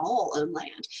 they would all own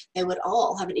land, they would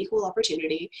all have an equal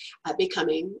opportunity at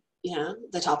becoming,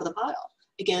 the top of the pile.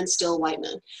 Again, still white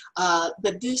men.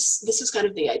 But this is kind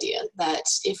of the idea that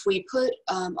if we put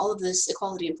all of this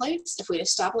equality in place, if we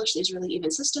establish these really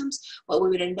even systems, what we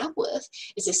would end up with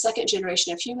is a second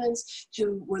generation of humans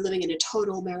who were living in a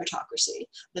total meritocracy,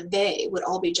 that they would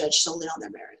all be judged solely on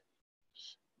their merit.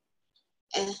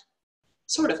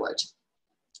 Sort of worked.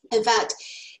 In fact,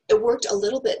 it worked a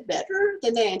little bit better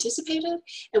than they anticipated.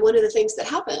 And one of the things that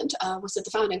happened was that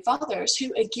the founding fathers,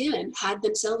 who again had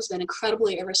themselves been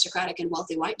incredibly aristocratic and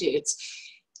wealthy white dudes,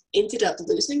 ended up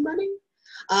losing money.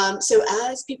 So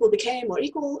as people became more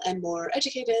equal and more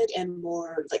educated and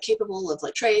more like capable of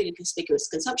like trade and conspicuous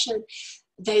consumption,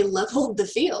 they leveled the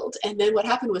field. And then what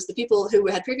happened was the people who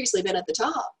had previously been at the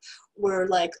top were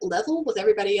like level with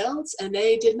everybody else, and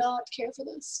they did not care for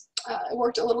this. It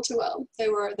worked a little too well. They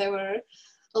were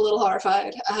a little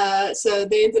horrified. So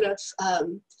they ended up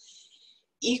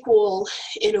equal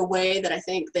in a way that I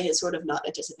think they had sort of not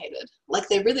anticipated. Like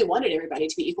they really wanted everybody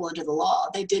to be equal under the law.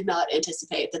 They did not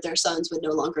anticipate that their sons would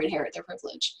no longer inherit their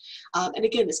privilege. And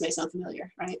again, this may sound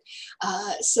familiar, right?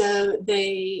 So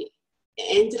they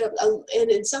ended up,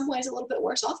 and in some ways, a little bit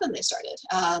worse off than they started.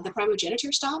 The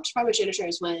primogeniture stopped. Primogeniture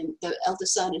is when the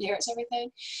eldest son inherits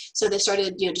everything. So they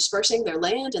started, dispersing their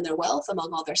land and their wealth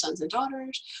among all their sons and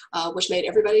daughters, which made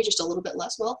everybody just a little bit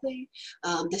less wealthy.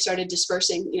 They started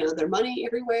dispersing, their money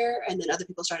everywhere, and then other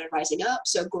people started rising up.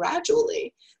 So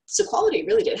gradually, this equality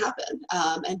really did happen,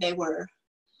 and they were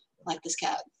like this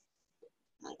cat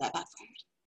that backfired.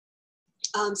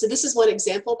 So this is one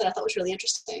example that I thought was really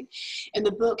interesting. In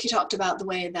the book, he talked about the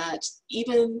way that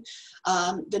even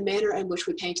the manner in which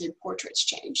we painted portraits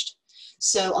changed.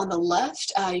 So on the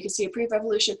left, you can see a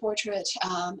pre-revolution portrait,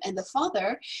 and the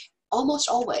father, almost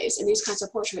always in these kinds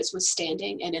of portraits, was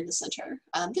standing and in the center.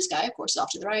 This guy, of course, is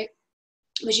off to the right.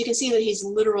 But you can see that he's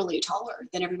literally taller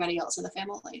than everybody else in the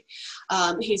family.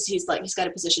 He's got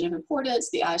a position of importance.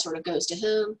 The eye sort of goes to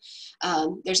him.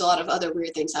 There's a lot of other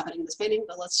weird things happening in this painting,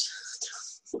 but let's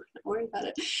worry about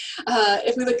it.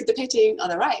 If we look at the painting on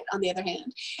the right, on the other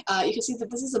hand, you can see that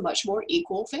this is a much more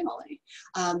equal family.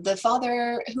 The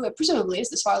father, who presumably is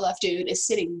this far left dude, is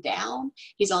sitting down.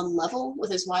 He's on level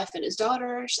with his wife and his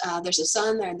daughters. There's a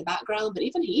son there in the background, but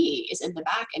even he is in the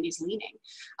back and he's leaning.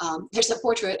 There's a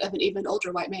portrait of an even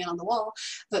older white man on the wall,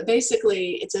 but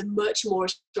basically it's a much more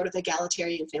sort of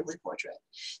egalitarian family portrait.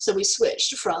 So we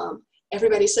switched from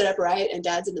everybody sit upright and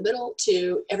dad's in the middle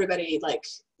to everybody like,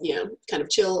 you know, kind of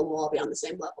chill and we'll all be on the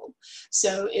same level.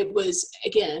 So it was,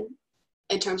 again,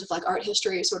 in terms of like art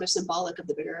history, sort of symbolic of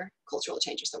the bigger cultural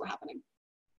changes that were happening.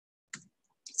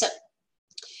 So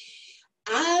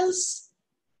as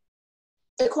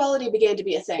equality began to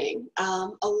be a thing,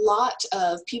 a lot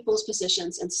of people's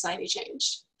positions in society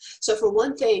changed. So for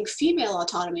one thing, female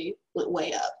autonomy went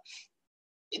way up.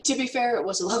 To be fair, it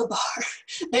was a low bar.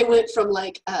 They went from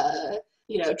like,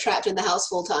 you know, trapped in the house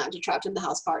full time to trapped in the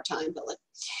house part time. But like,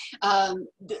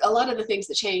 a lot of the things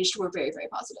that changed were very, very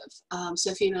positive.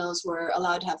 So females were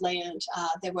allowed to have land.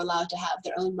 They were allowed to have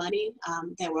their own money.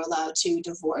 They were allowed to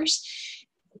divorce.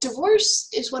 Divorce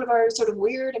is one of our sort of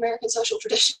weird American social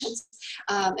traditions.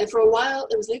 And for a while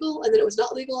it was legal, and then it was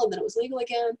not legal, and then it was legal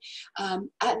again.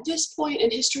 At this point in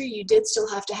history, you did still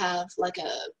have to have like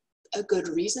a good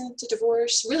reason to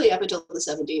divorce. Really up until the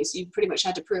 70s, you pretty much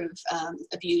had to prove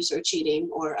abuse or cheating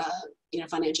or you know,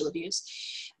 financial abuse.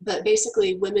 But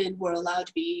basically women were allowed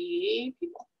to be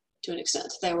people to an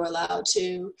extent. They were allowed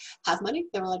to have money,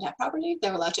 they were allowed to have property, they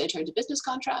were allowed to enter into business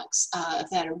contracts. If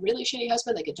they had a really shitty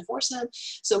husband, they could divorce him.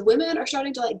 So women are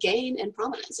starting to like gain in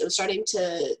prominence. It was starting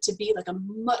to be like a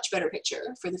much better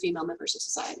picture for the female members of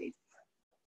society.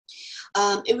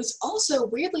 It was also,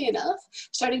 weirdly enough,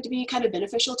 starting to be kind of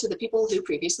beneficial to the people who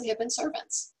previously had been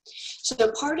servants. So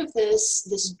part of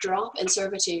this drop in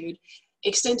servitude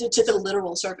extended to the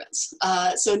literal servants.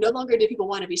 So no longer did people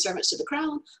want to be servants to the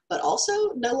crown, but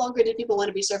also no longer did people want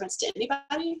to be servants to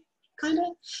anybody, kind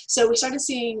of. So we started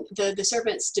seeing the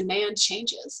servants demand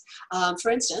changes.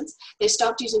 For instance, they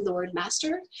stopped using the word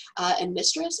master and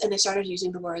mistress, and they started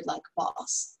using the word like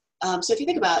boss. So if you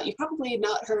think about it, you've probably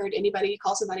not heard anybody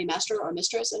call somebody master or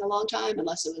mistress in a long time,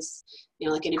 unless it was, you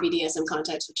know, like in a BDSM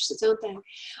context, which is its own thing.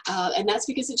 And that's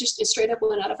because it straight up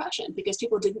went out of fashion, because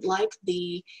people didn't like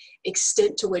the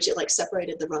extent to which it like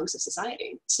separated the rungs of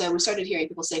society. So we started hearing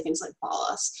people say things like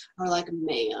boss or like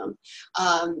ma'am.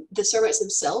 The servants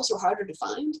themselves were harder to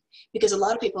find, because a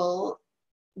lot of people,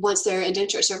 once their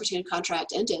indenture servitude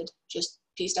contract ended, just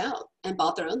pieced out and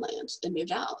bought their own land and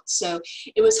moved out. So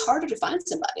it was harder to find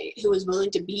somebody who was willing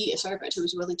to be a servant, who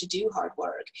was willing to do hard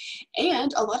work.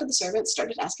 And a lot of the servants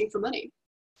started asking for money.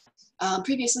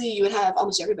 Previously, you would have,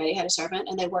 almost everybody had a servant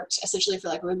and they worked essentially for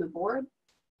like room and board.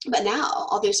 But now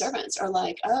all these servants are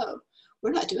like, oh,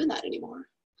 we're not doing that anymore.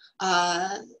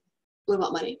 We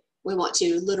want money. We want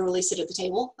to literally sit at the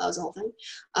table. That was the whole thing.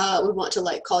 We want to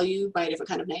like call you by a different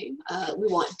kind of name. We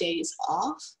want days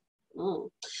off.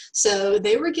 So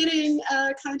they were getting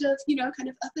kind of, you know, kind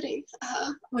of uppity,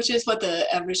 which is what the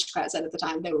aristocrats said at the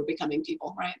time. They were becoming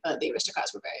people, right? But the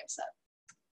aristocrats were very upset.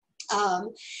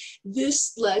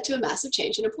 This led to a massive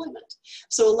change in employment.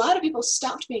 So a lot of people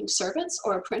stopped being servants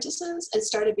or apprentices and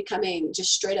started becoming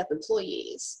just straight up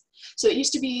employees. So it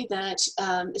used to be that,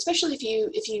 especially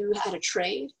if you had a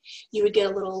trade, you would get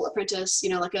a little apprentice, you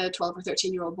know, like a 12 or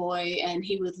 13-year-old boy, and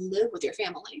he would live with your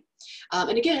family.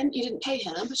 And again, you didn't pay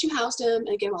him, but you housed him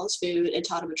and gave him all his food and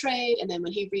taught him a trade. And then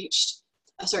when he reached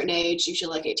a certain age,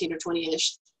 usually like 18 or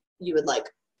 20-ish, you would like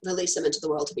release him into the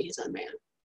world to be his own man.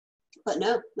 But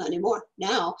no, not anymore.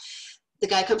 Now, the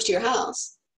guy comes to your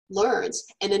house, learns,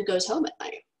 and then goes home at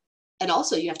night. And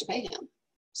also you have to pay him.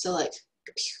 So like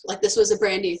this was a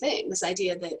brand new thing, this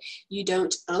idea that you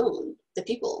don't own the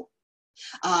people.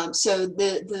 So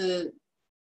the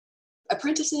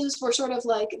apprentices were sort of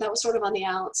like, that was sort of on the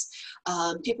outs.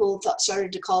 People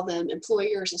started to call them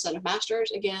employers instead of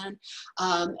masters again.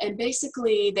 And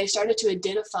basically they started to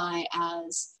identify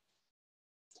as,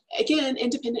 again,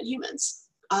 independent humans.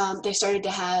 They started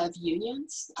to have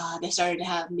unions. They started to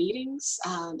have meetings.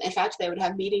 In fact, they would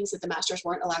have meetings that the masters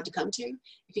weren't allowed to come to,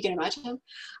 if you can imagine.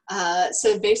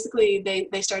 So basically,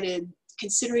 they started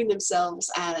considering themselves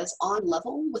as on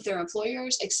level with their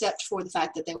employers, except for the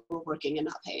fact that they were working and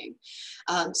not paying.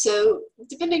 So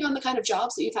depending on the kind of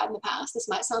jobs that you've had in the past, this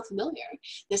might sound familiar.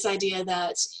 This idea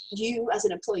that you as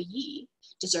an employee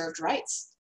deserved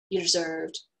rights. You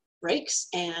deserved breaks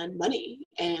and money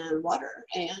and water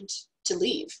and to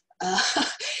leave.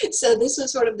 So this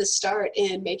was sort of the start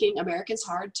in making Americans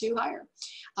hard to hire.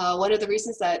 One of the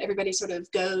reasons that everybody sort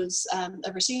of goes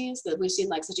overseas, that we've seen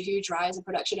like such a huge rise in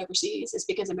production overseas, is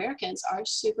because Americans are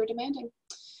super demanding.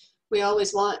 We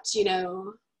always want, you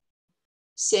know,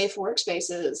 safe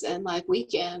workspaces and like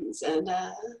weekends and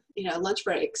you know, lunch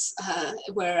breaks,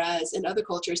 whereas in other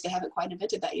cultures they haven't quite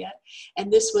invented that yet.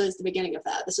 And this was the beginning of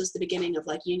that. This was the beginning of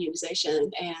like unionization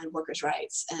and workers'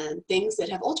 rights and things that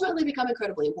have ultimately become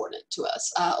incredibly important to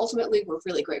us. Ultimately, we're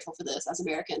really grateful for this as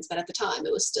Americans, but at the time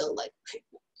it was still like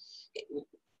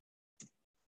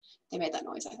they made that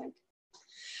noise, I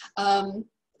think.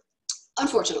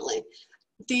 Unfortunately,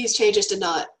 these changes did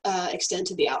not extend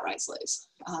to the outright slaves.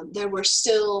 There were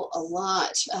still a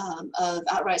lot of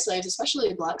outright slaves,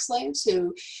 especially Black slaves,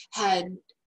 who had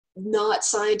not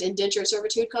signed indentured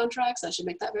servitude contracts. I should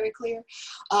make that very clear.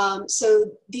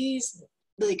 So these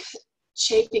like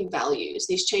shaping values,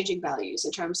 these changing values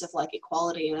in terms of like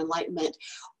equality and enlightenment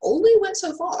only went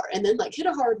so far and then like hit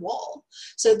a hard wall.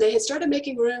 So they had started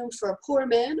making room for poor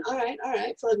men, all right,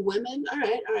 for like women, all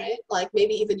right, like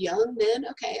maybe even young men,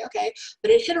 okay,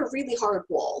 but it hit a really hard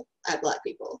wall at Black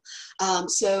people.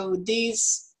 So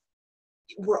these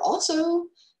were also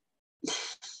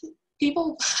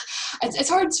people, it's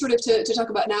hard sort of to talk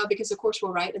about now because of course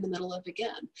we're right in the middle of it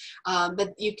again.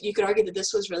 But you could argue that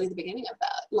this was really the beginning of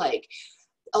that. Like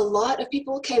a lot of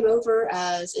people came over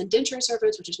as indentured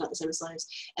servants, which is not the same as slaves,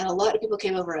 and a lot of people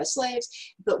came over as slaves,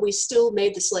 but we still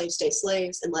made the slaves stay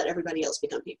slaves and let everybody else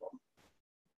become people.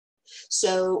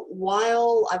 So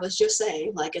while I was just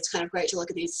saying, like, it's kind of great to look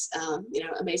at these, you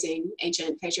know, amazing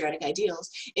ancient patriotic ideals,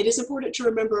 it is important to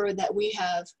remember that we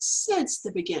have, since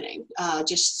the beginning,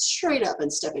 just straight up been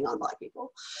stepping on Black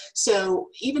people. So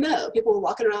even though people were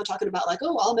walking around talking about like,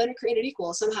 oh, all men are created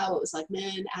equal, somehow it was like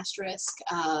men, asterisk,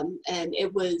 and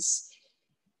it was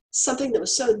something that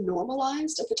was so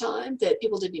normalized at the time that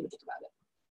people didn't even think about it.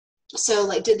 So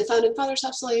like, did the founding fathers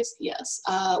have slaves? Yes.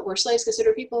 Were slaves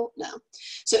considered people? No.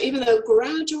 So even though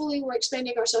gradually we're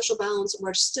expanding our social bounds,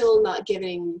 we're still not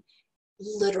giving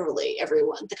literally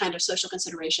everyone the kind of social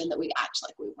consideration that we act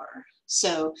like we were.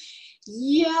 So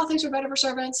yeah, things were better for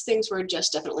servants. Things were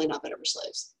just definitely not better for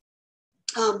slaves.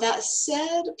 That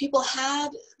said, people had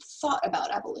thought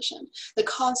about abolition. The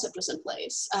concept was in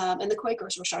place, and the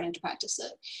Quakers were starting to practice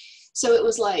it. So it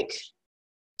was like,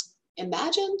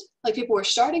 imagined, like people were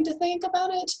starting to think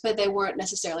about it, but they weren't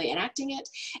necessarily enacting it,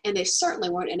 and they certainly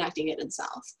weren't enacting it in the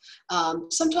South.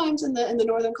 Sometimes in the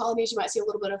northern colonies you might see a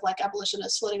little bit of like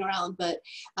abolitionists floating around, but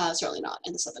certainly not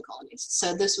in the southern colonies.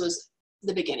 So this was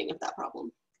the beginning of that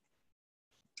problem.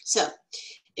 So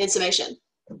in summation,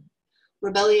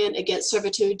 rebellion against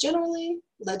servitude generally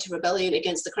led to rebellion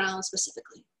against the crown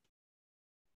specifically.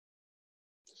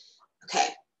 Okay.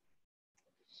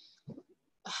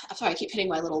 I'm sorry, I keep hitting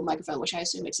my little microphone, which I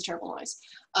assume makes a terrible noise.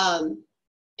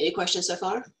 Any questions so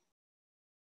far?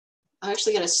 I'm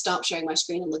actually going to stop sharing my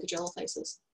screen and look at your little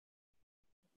faces.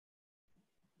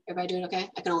 Everybody doing okay?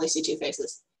 I can only see two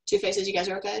faces. Two faces, you guys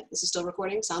are okay? This is still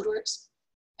recording? Sound works?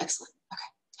 Excellent. Okay.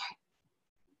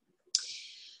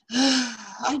 All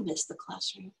right. I miss the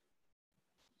classroom.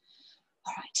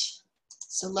 All right.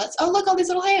 So let's, oh, look, all these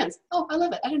little hands. Oh, I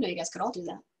love it. I didn't know you guys could all do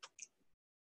that.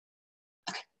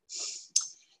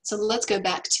 So let's go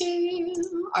back to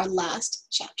our last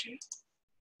chapter.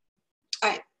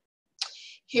 All right,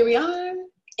 here we are,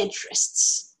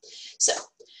 interests. So,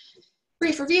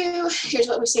 brief review, here's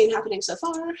what we've seen happening so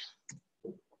far.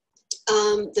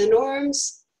 The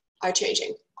norms are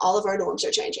changing. All of our norms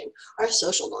are changing. Our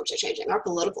social norms are changing. Our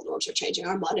political norms are changing.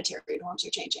 Our monetary norms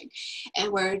are changing.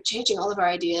 And we're changing all of our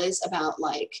ideas about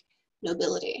like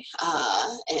nobility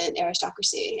and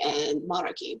aristocracy and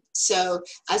monarchy. So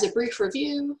as a brief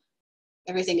review,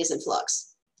 everything is in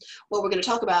flux. What we're going to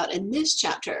talk about in this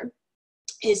chapter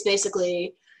is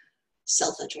basically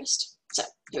self-interest. So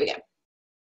here we go.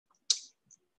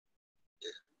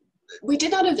 We did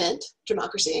not invent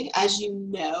democracy, as you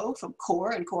know, from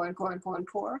core,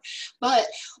 but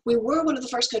we were one of the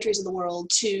first countries in the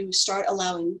world to start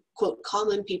allowing, quote,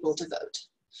 common people to vote.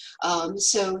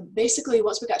 So basically,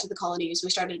 once we got to the colonies, we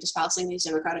started espousing these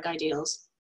democratic ideals.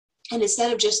 And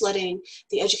instead of just letting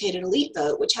the educated elite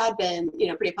vote, which had been, you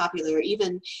know, pretty popular,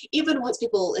 even once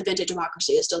people invented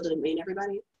democracy, it still didn't mean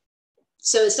everybody.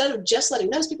 So instead of just letting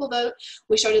those people vote,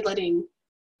 we started letting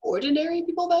ordinary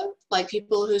people vote, like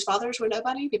people whose fathers were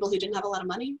nobody, people who didn't have a lot of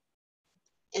money.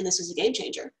 And this was a game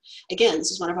changer. Again,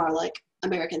 this is one of our like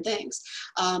American things.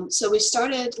 So we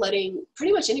started letting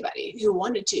pretty much anybody who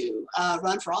wanted to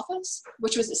run for office,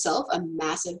 which was itself a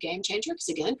massive game changer. Because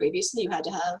again, previously you had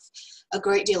to have a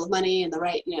great deal of money and the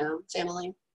right, you know,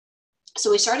 family.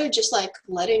 So we started just like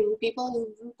letting people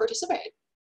participate.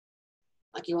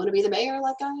 Like, you want to be the mayor,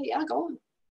 like, yeah, go on.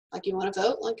 Like, you want to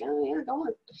vote? Like, oh yeah, go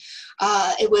on.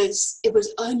 It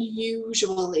was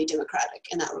unusually democratic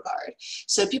in that regard.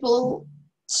 So people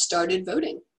started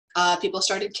voting. People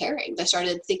started caring. They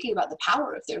started thinking about the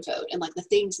power of their vote and like the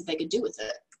things that they could do with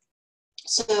it.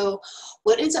 So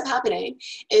what ends up happening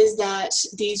is that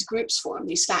these groups form,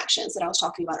 these factions that I was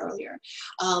talking about earlier.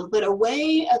 But a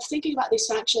way of thinking about these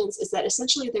factions is that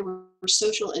essentially they were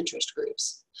social interest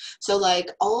groups. So like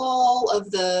all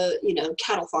of the,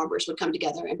 cattle farmers would come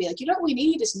together and be like, what we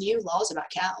need is new laws about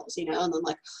cows, and then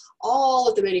like all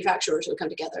of the manufacturers would come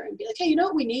together and be like, hey,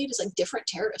 what we need is like different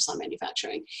tariffs on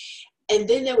manufacturing. And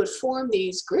then they would form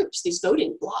these groups, these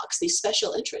voting blocks, these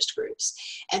special interest groups,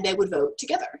 and they would vote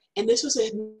together. And this was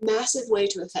a massive way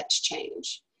to affect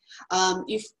change.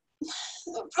 You've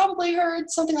probably heard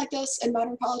something like this in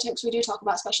modern politics. We do talk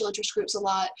about special interest groups a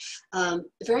lot.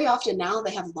 Very often now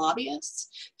they have lobbyists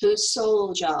whose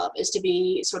sole job is to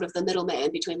be sort of the middleman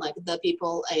between like the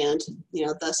people and,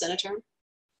 the senator.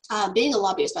 Being a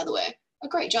lobbyist, by the way, a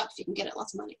great job if you can get it,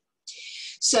 lots of money.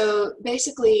 So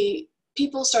basically,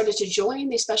 people started to join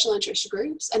these special interest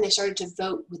groups and they started to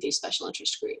vote with these special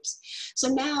interest groups. So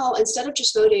now, instead of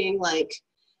just voting like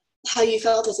how you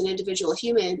felt as an individual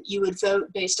human, you would vote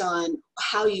based on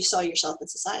how you saw yourself in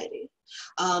society.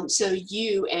 So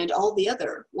you and all the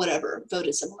other whatever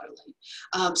voted similarly.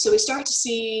 So we start to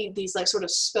see these like sort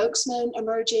of spokesmen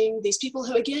emerging, these people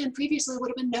who again previously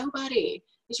would have been nobody.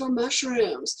 These were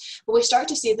mushrooms. But we start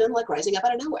to see them like rising up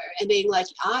out of nowhere and being like,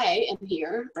 I am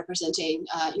here representing,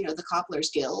 the Cobblers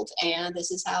Guild, and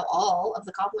this is how all of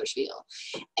the cobblers feel.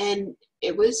 And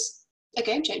it was a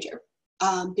game changer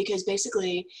because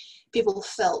basically people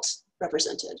felt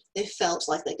represented. They felt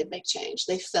like they could make change.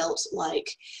 They felt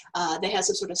like they had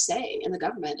some sort of say in the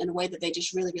government in a way that they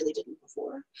just really, really didn't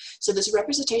before. So this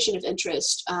representation of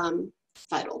interest,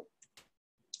 vital.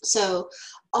 So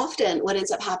often what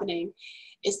ends up happening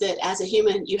is that as a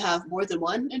human, you have more than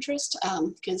one interest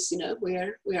because, we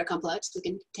are complex, we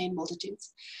contain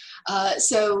multitudes.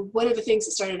 So one of the things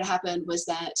that started to happen was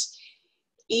that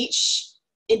each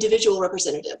individual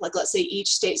representative, like let's say each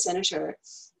state senator,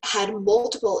 had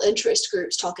multiple interest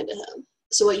groups talking to him.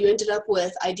 So what you ended up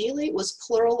with ideally was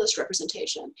pluralist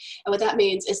representation. And what that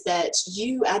means is that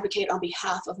you advocate on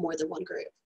behalf of more than one group.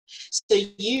 So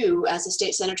you, as a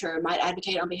state senator, might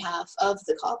advocate on behalf of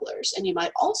the cobblers, and you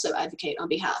might also advocate on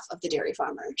behalf of the dairy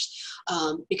farmers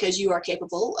because you are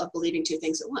capable of believing two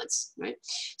things at once, right?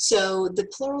 So the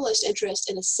pluralist interest,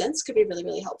 in a sense, could be really,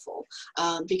 really helpful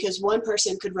because one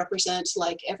person could represent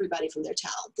like everybody from their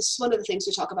town. This is one of the things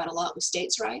we talk about a lot with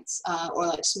states' rights or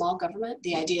like small government,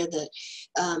 the idea that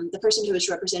the person who is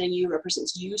representing you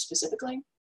represents you specifically.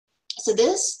 So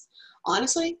this,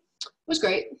 honestly, was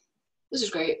great. This is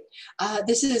great.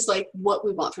 This is like what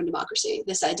we want from democracy,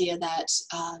 this idea that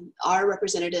our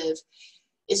representative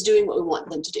is doing what we want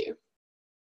them to do.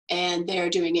 And they're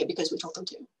doing it because we told them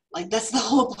to. Like, that's the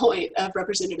whole point of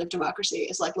representative democracy.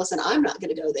 It's like, listen, I'm not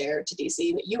going to go there to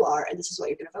DC, but you are, and this is what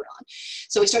you're going to vote on.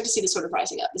 So we start to see this sort of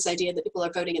rising up, this idea that people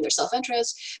are voting in their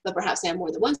self-interest, but perhaps they have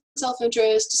more than one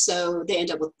self-interest, so they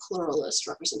end up with pluralist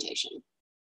representation.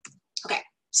 Okay,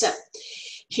 so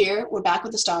here we're back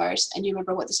with the stars, and you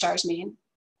remember what the stars mean?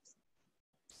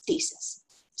 Thesis.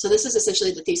 So this is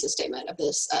essentially the thesis statement of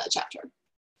this chapter.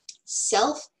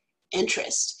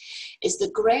 Self-interest is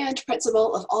the grand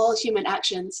principle of all human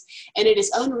actions, and it is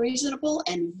unreasonable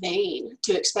and vain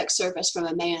to expect service from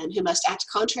a man who must act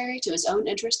contrary to his own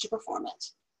interest to perform it.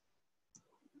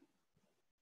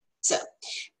 So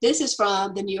this is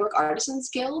from the New York Artisans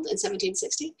Guild in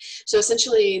 1760. So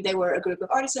essentially they were a group of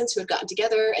artisans who had gotten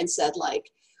together and said, like,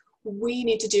 we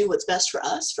need to do what's best for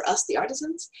us the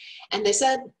artisans. And they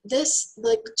said this,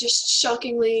 like, just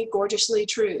shockingly, gorgeously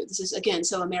true. This is, again,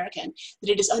 so American, that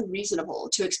it is unreasonable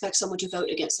to expect someone to vote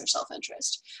against their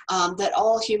self-interest, that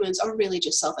all humans are really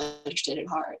just self-interested at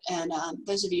heart. And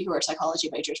those of you who are psychology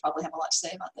majors probably have a lot to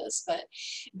say about this, but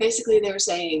basically they were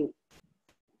saying,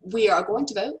 we are going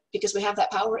to vote because we have that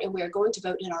power, and we are going to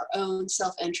vote in our own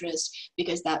self-interest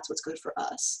because that's what's good for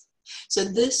us. So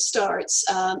this starts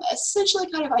essentially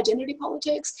kind of identity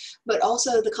politics, but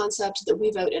also the concept that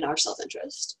we vote in our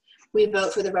self-interest. We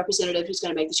vote for the representative who's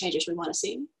going to make the changes we want to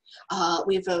see.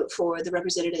 We vote for the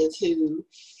representative who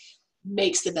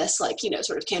makes the best, like,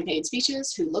 sort of campaign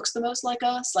speeches, who looks the most like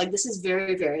us. Like, this is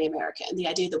very, very American, the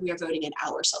idea that we are voting in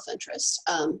our self-interest.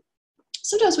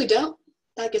 Sometimes we don't.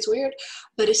 That gets weird,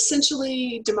 but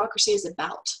essentially democracy is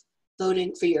about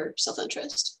voting for your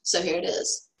self-interest. So here it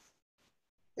is,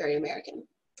 very American.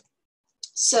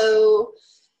 So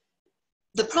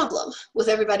The problem with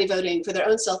everybody voting for their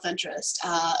own self-interest,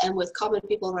 and with common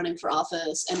people running for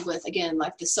office, and with, again,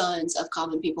 like the sons of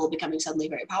common people becoming suddenly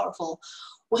very powerful,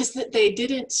 was that they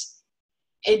didn't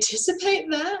anticipate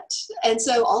that. And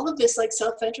so all of this like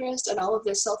self-interest and all of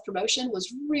this self-promotion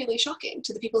was really shocking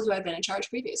to the people who had been in charge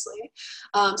previously.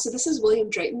 So this is William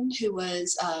Drayton, who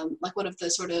was like one of the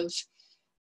sort of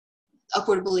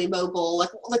upwardly mobile,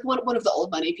 like one of the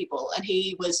old money people, and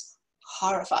he was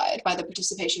horrified by the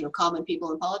participation of common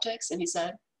people in politics. And he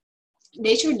said,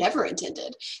 nature never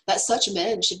intended that such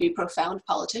men should be profound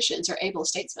politicians or able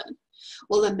statesmen.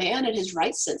 Will a man in his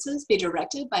right senses be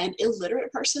directed by an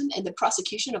illiterate person in the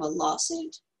prosecution of a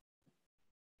lawsuit?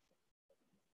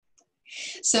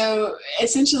 So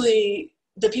essentially,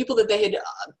 the people that they had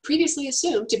previously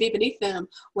assumed to be beneath them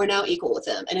were now equal with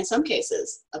them, and in some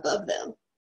cases, above them.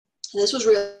 And this was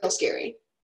real scary.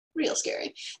 Real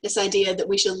scary. This idea that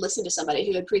we should listen to somebody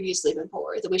who had previously been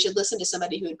poor, that we should listen to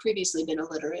somebody who had previously been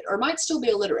illiterate, or might still be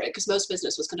illiterate, because most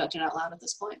business was conducted out loud at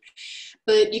this point.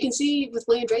 But you can see with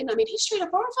William Drayton, I mean, he's straight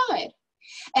up horrified.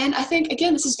 And I think,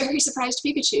 again, this is very surprised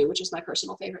Pikachu, which is my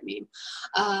personal favorite meme.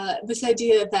 This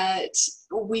idea that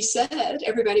we said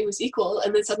everybody was equal,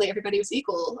 and then suddenly everybody was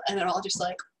equal, and they're all just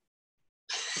like,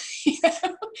 you know?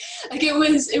 Like it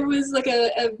was like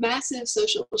a massive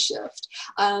social shift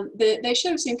that they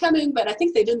should have seen coming, but I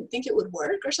think they didn't think it would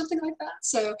work or something like that.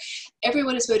 So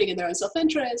everyone is voting in their own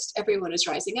self-interest, everyone is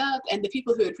rising up, and the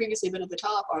people who had previously been at the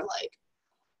top are like,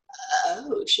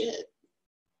 oh shit,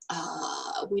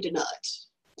 we did not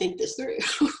think this through.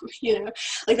 You know,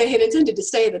 like they had intended to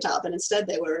stay at the top, and instead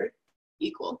they were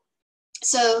equal.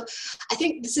 So I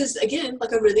think this is, again,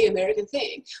 like a really American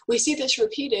thing. We see this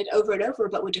repeated over and over,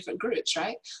 but with different groups,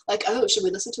 right? Like, oh, should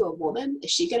we listen to a woman? Is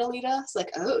she going to lead us?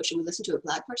 Like, oh, should we listen to a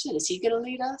Black person? Is he going to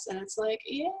lead us? And it's like,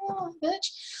 yeah,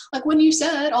 bitch. Like when you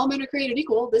said all men are created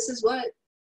equal, this is what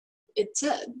it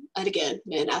said. And again,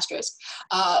 man, asterisk.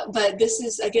 But this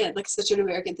is, again, like such an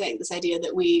American thing, this idea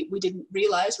that we didn't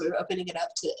realize we were opening it up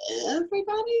to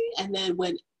everybody. And then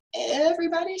when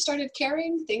everybody started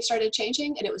caring, things started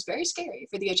changing, and it was very scary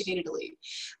for the educated elite.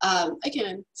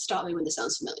 Again, stop me when this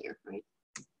sounds familiar, right?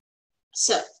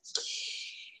 So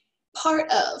part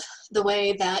of the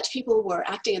way that people were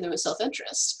acting in their own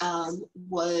self-interest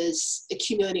was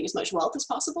accumulating as much wealth as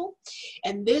possible.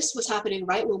 And this was happening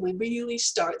right when we really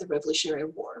start the Revolutionary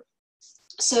War.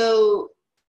 So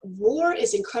war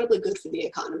is incredibly good for the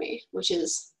economy, which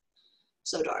is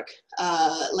so dark.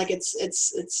 Like it's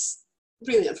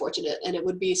really unfortunate, and it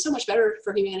would be so much better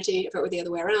for humanity if it were the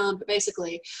other way around. But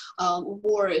basically,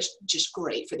 war is just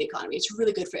great for the economy. It's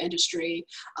really good for industry.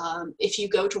 If you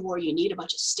go to war, you need a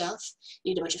bunch of stuff.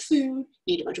 You need a bunch of food,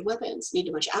 you need a bunch of weapons, you need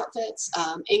a bunch of outfits.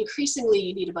 Increasingly,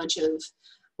 you need a bunch of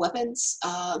weapons,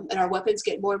 and our weapons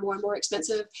get more and more and more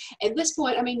expensive. At this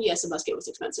point, I mean, yes, a musket was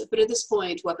expensive, but at this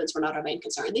point, weapons were not our main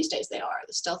concern. These days they are.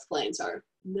 The stealth planes are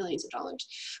millions of dollars.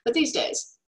 But these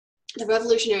days, the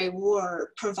Revolutionary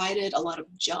War provided a lot of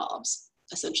jobs,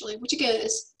 essentially, which again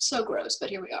is so gross, but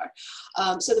here we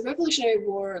are. So the Revolutionary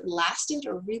War lasted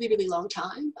a really, really long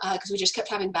time because we just kept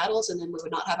having battles, and then we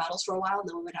would not have battles for a while, and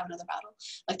then we would have another battle.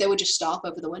 Like they would just stop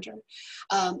over the winter.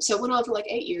 So it went on for like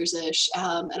 8 years-ish,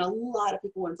 and a lot of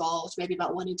people were involved, maybe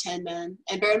about 1 in 10 men.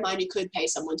 And bear in mind, you could pay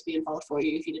someone to be involved for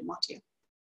you if you didn't want to.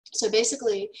 So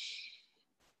basically,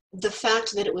 the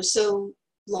fact that it was so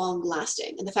long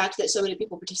lasting and the fact that so many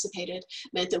people participated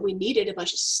meant that we needed a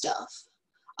bunch of stuff.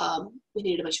 We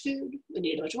needed a bunch of food, we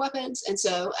needed a bunch of weapons. And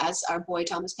so, as our boy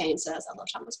Thomas Paine says, I love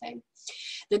Thomas Paine,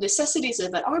 the necessities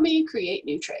of an army create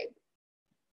new trade.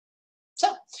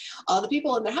 So all the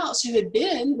people in their house who had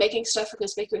been making stuff for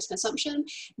conspicuous consumption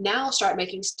now start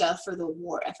making stuff for the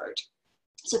war effort.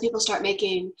 So people start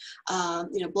making,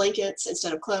 blankets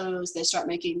instead of clothes. They start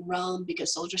making rum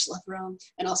because soldiers love rum,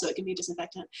 and also it can be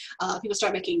disinfectant. People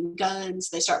start making guns.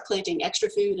 They start planting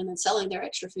extra food and then selling their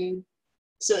extra food.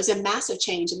 So it's a massive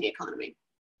change in the economy.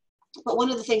 But one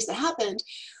of the things that happened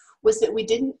was that we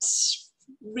didn't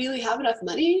really have enough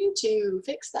money to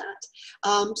fix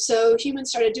that. So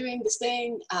humans started doing this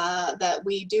thing that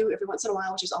we do every once in a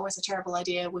while, which is always a terrible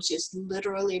idea, which is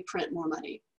literally print more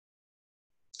money.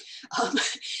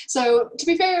 So to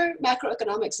be fair,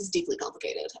 macroeconomics is deeply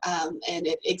complicated, and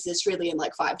it exists really in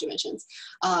like 5 dimensions.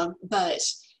 But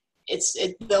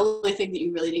the only thing that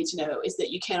you really need to know is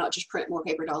that you cannot just print more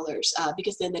paper dollars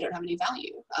because then they don't have any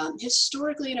value.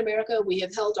 Historically in America, we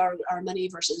have held our money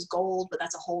versus gold, but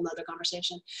that's a whole nother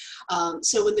conversation.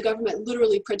 So when the government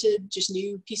literally printed just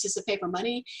new pieces of paper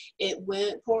money, it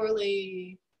went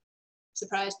poorly.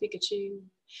 Surprise, Pikachu.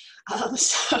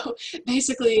 So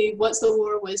basically, once the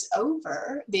war was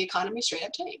over, the economy straight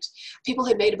up tanked. People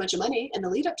had made a bunch of money in the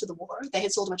lead up to the war. They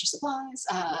had sold a bunch of supplies.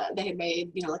 They had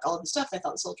made, you know, like all of the stuff they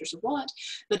thought the soldiers would want.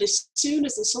 But as soon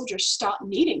as the soldiers stopped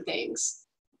needing things,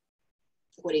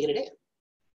 what are you going to do?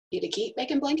 You to keep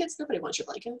making blankets? Nobody wants your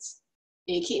blankets.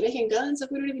 And you keep making guns?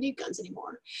 Like, we don't even need guns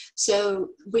anymore. So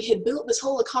we had built this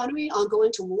whole economy on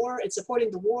going to war and supporting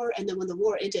the war. And then when the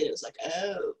war ended, it was like,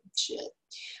 oh, shit.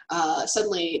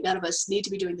 Suddenly, none of us need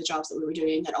to be doing the jobs that we were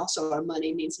doing. And also our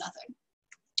money means nothing,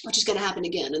 which is going to happen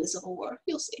again in the Civil War.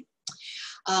 You'll see.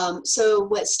 So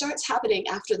what starts happening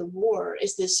after the war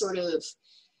is this sort of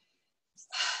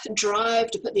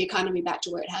drive to put the economy back to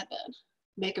where it had been.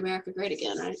 Make America great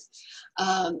again, right?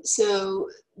 So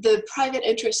the private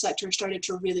interest sector started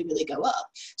to really, really go up.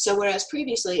 So whereas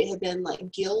previously it had been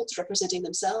like guilds representing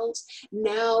themselves,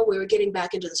 now we were getting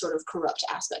back into the sort of corrupt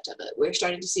aspect of it. We're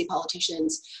starting to see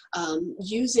politicians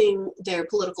using their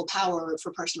political power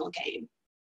for personal gain,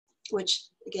 which,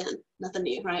 again, nothing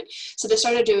new, right? So they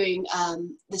started doing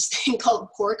this thing called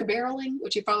pork barreling,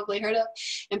 which you've probably heard of.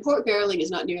 And pork barreling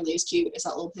is not nearly as cute as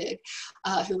that little pig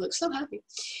who looks so happy.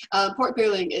 Pork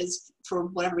barreling is, for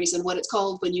whatever reason, what it's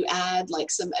called when you add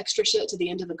like some extra shit to the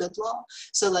end of a good law.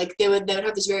 So like they would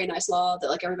have this very nice law that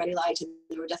like everybody liked and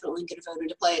they were definitely going to vote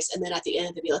into place. And then at the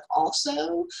end, they'd be like,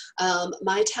 also,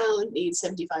 my town needs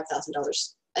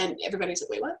 $75,000. And everybody's like,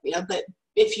 wait, what? You know, but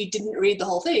if you didn't read the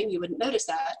whole thing, you wouldn't notice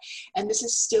that. And this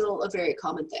is still a very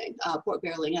common thing. Pork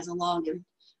barreling has a long and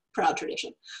proud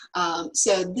tradition.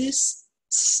 So this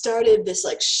started this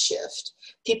like shift.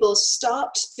 People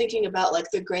stopped thinking about like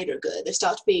the greater good. They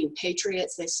stopped being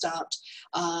patriots. They stopped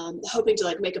hoping to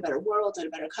like make a better world and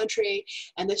a better country.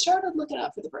 And they started looking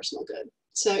out for the personal good.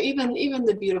 So even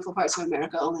the beautiful parts of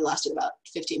America only lasted about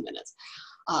 15 minutes.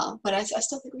 But I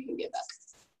still think we can get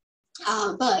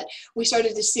back. But we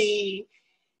started to see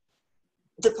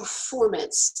the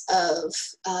performance of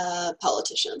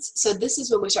politicians. So this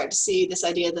is when we start to see this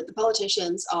idea that the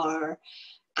politicians are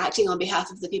acting on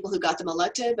behalf of the people who got them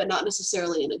elected, but not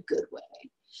necessarily in a good way.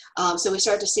 So we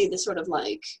start to see this sort of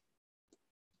like,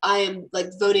 I am like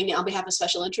voting on behalf of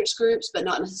special interest groups, but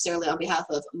not necessarily on behalf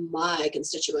of my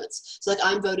constituents. So like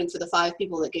I'm voting for the 5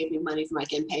 people that gave me money for my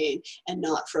campaign and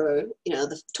not for, you know,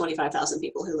 the 25,000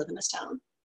 people who live in this town.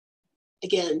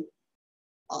 Again,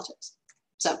 politics.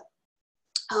 So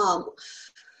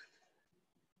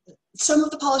some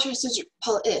of the politicians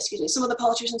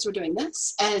were doing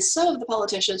this, and some of the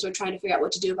politicians were trying to figure out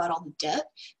what to do about all the debt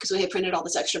because we had printed all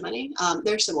this extra money.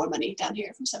 There's some more money down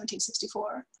here from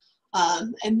 1764.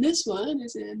 And this one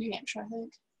is in New Hampshire, I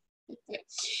think. Okay.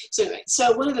 So anyway,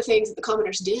 so one of the things that the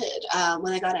commoners did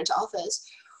when they got into office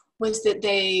was that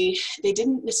they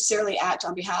didn't necessarily act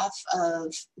on behalf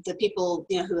of the people,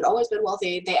 you know, who had always been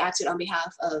wealthy. They acted on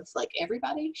behalf of like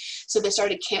everybody. So they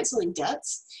started canceling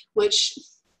debts, which,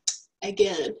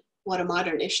 again, what a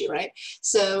modern issue, right?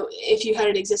 So if you had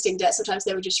an existing debt, sometimes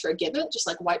they would just forgive it, just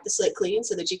like wipe the slate clean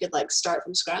so that you could like start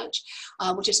from scratch,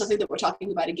 which is something that we're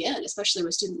talking about again, especially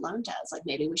with student loan debts. Like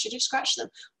maybe we should just scratch them.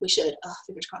 We should,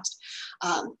 fingers crossed.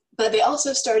 But they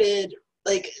also started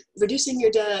like reducing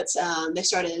your debts. They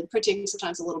started printing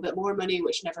sometimes a little bit more money,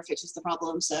 which never fixes the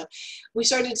problem. So we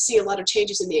started to see a lot of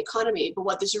changes in the economy. But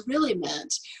what this really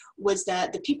meant was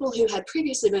that the people who had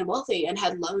previously been wealthy and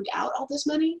had loaned out all this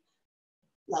money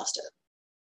lost it.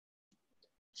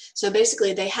 So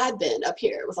basically they had been up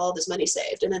here with all this money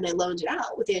saved, and then they loaned it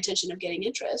out with the intention of getting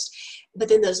interest. But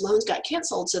then those loans got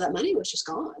canceled, so that money was just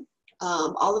gone.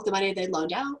 All of the money they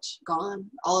loaned out, gone.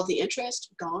 All of the interest,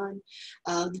 gone.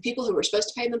 The people who were supposed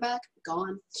to pay them back,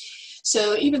 gone.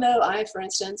 So even though I, for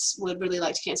instance, would really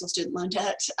like to cancel student loan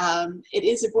debt, it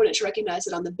is important to recognize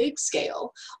that on the big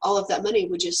scale, all of that money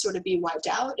would just sort of be wiped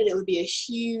out, and it would be a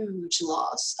huge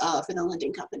loss for the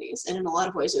lending companies. And in a lot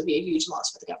of ways, it would be a huge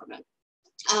loss for the government.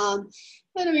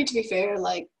 And I mean, to be fair,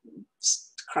 like,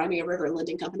 Crimea River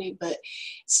lending company, but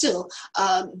still,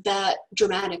 that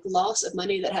dramatic loss of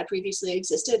money that had previously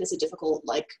existed is a difficult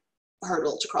like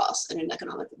hurdle to cross in an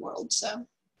economic world. So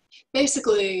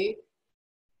basically,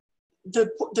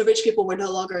 the rich people were no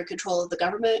longer in control of the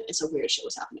government, and so weird shit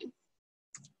was happening,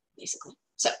 basically.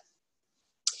 So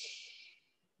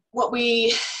what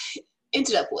we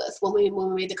ended up with when we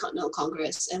made the Continental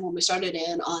Congress and when we started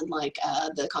in on like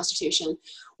the Constitution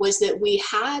was that we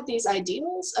had these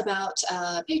ideals about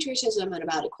patriotism and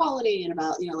about equality and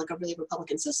about, you know, like a really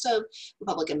Republican system.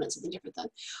 Republican meant something different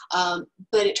then.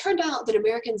 But it turned out that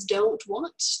Americans don't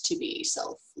want to be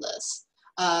selfless.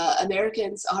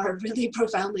 Americans are really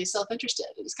profoundly self-interested.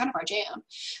 It's kind of our jam.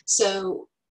 So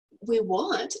we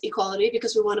want equality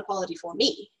because we want equality for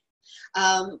me.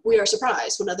 We are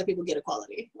surprised when other people get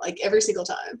equality, like every single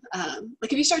time.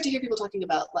 Like if you start to hear people talking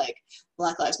about like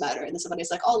Black Lives Matter, and then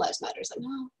somebody's like, all lives matter, it's like,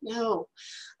 no.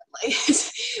 Like,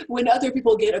 when other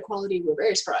people get equality, we're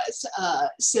very surprised.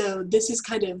 So this is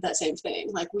kind of that same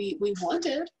thing. Like we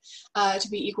wanted to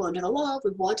be equal under the law.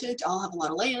 We wanted to all have a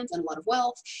lot of land and a lot of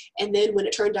wealth. And then when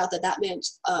it turned out that that meant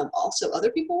also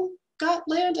other people got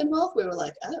land and wealth, we were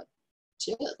like, oh,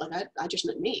 shit, like I just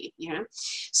meant me, you know?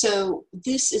 So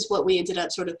this is what we ended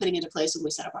up sort of putting into place when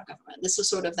we set up our government. This was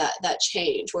sort of that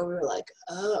change where we were like,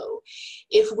 oh,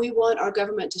 if we want our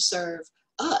government to serve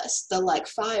us, the like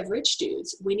 5 rich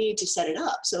dudes, we need to set it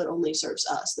up so it only serves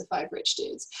us, the 5 rich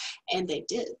dudes. And they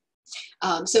did.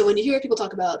 So when you hear people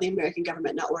talk about the American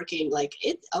government not working, like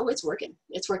it's working.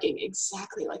 It's working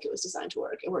exactly like it was designed to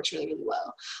work. It works really, really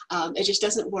well. It just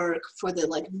doesn't work for the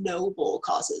like noble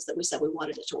causes that we said we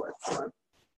wanted it to work for.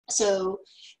 So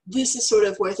this is sort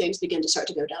of where things begin to start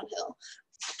to go downhill.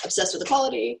 Obsessed with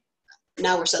equality,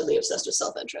 now we're suddenly obsessed with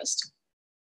self-interest.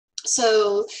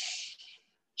 So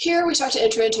here we start to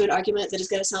enter into an argument that is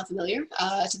going to sound familiar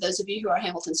to those of you who are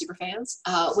Hamilton superfans,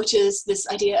 which is this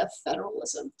idea of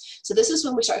federalism. So this is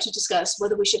when we start to discuss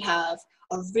whether we should have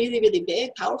a really, really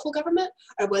big, powerful government,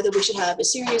 or whether we should have a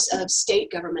series of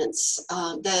state governments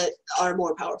that are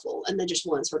more powerful, and then just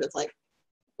one sort of like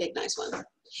big, nice one.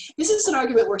 This is an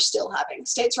argument we're still having.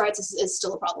 States' rights is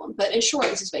still a problem, but in short,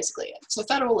 this is basically it. So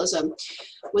federalism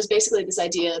was basically this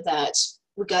idea that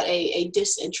we got a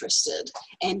disinterested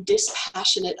and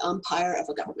dispassionate umpire of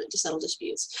a government to settle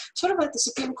disputes. Sort of like the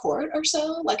Supreme Court or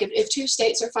so. Like if 2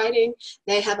 states are fighting,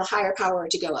 they have a higher power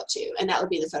to go up to, and that would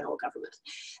be the federal government.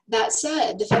 That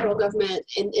said, the federal government,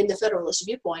 in the Federalist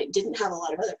viewpoint, didn't have a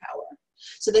lot of other power.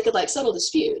 So they could like settle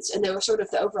disputes, and they were sort of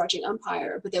the overarching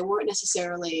umpire, but they weren't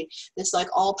necessarily this like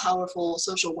all-powerful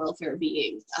social welfare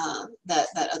being that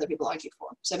other people argued for.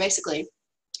 So basically,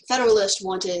 Federalists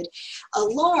wanted a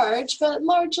large but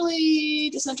largely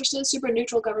disinterested, super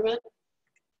neutral government.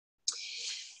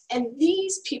 And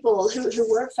these people who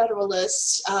were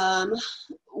Federalists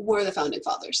were the Founding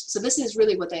Fathers. So this is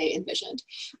really what they envisioned.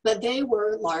 But they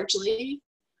were largely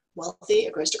wealthy,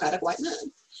 aristocratic white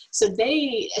men. So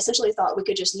they essentially thought we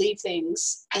could just leave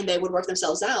things and they would work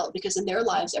themselves out, because in their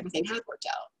lives, everything had worked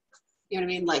out. You know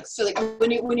what I mean? Like, so like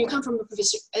when you come from a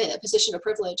position of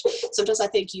privilege, sometimes I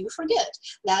think you forget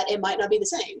that it might not be the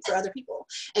same for other people.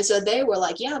 And so they were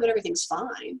like, yeah, but everything's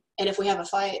fine. And if we have a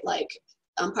fight, like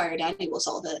umpire daddy will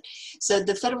solve it. So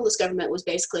the Federalist government was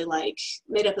basically like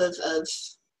made up of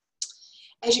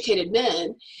educated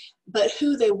men, but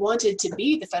who they wanted to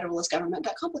be the Federalist government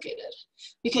got complicated.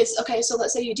 Because, okay, so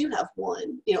let's say you do have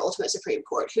one, ultimate Supreme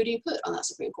Court. Who do you put on that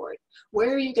Supreme Court?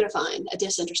 Where are you going to find a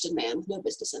disinterested man with no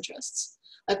business interests?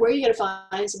 Like, where are you going to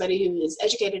find somebody who is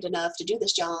educated enough to do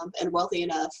this job and wealthy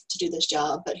enough to do this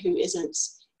job, but who isn't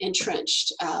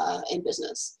entrenched in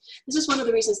business? This is one of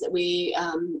the reasons that we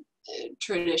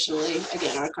traditionally,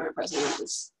 again, our current president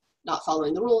is not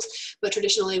following the rules, but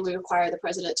traditionally we require the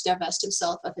president to divest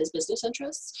himself of his business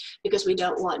interests, because we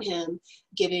don't want him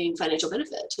giving financial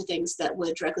benefit to things that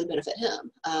would directly benefit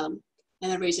him.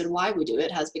 And the reason why we do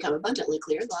it has become abundantly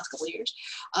clear in the last couple of years.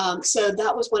 So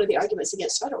that was one of the arguments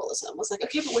against federalism, was like,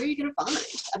 okay, but where are you going to find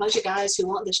a bunch of guys who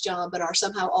want this job but are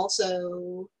somehow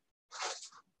also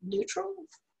neutral?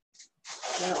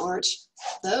 There aren't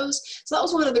those. So that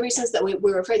was one of the reasons that we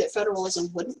were afraid that federalism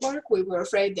wouldn't work. We were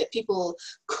afraid that people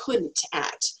couldn't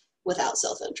act without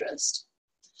self-interest.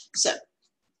 So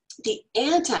the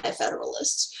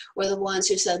anti-federalists were the ones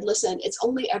who said, listen, it's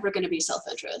only ever going to be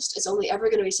self-interest. It's only ever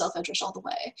going to be self-interest all the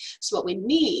way. So what we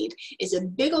need is a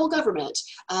big old government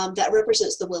that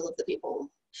represents the will of the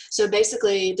people. So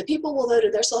basically, the people will vote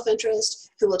in their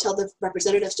self-interest, who will tell the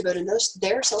representatives to vote in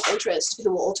their self-interest,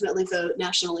 who will ultimately vote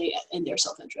nationally in their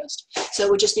self-interest. So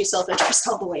it would just be self-interest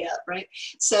all the way up, right?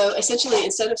 So essentially,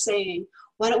 instead of saying,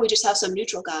 why don't we just have some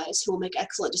neutral guys who will make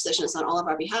excellent decisions on all of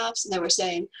our behalves, they were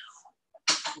saying,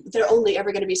 they're only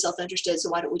ever going to be self-interested,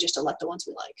 so why don't we just elect the ones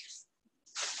we like?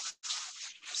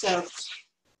 So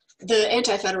the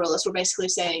anti-federalists were basically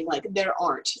saying, like, there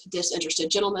aren't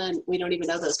disinterested gentlemen. We don't even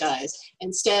know those guys.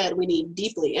 Instead, we need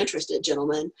deeply interested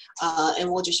gentlemen,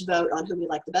 and we'll just vote on who we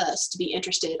like the best to be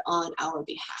interested on our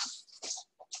behalf.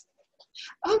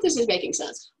 I hope this is making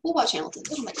sense. We'll watch Hamilton.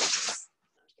 It'll make sense.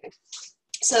 Okay.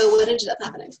 So what ended up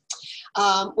happening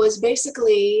was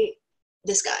basically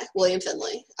this guy, William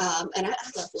Finley, and I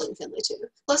love William Finley too.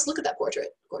 Plus, look at that portrait,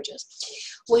 gorgeous.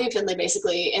 William Finley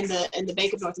basically, in the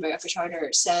Bank of North America Charter,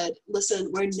 said,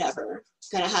 listen, we're never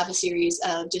going to have a series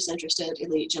of disinterested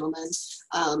elite gentlemen.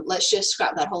 Let's just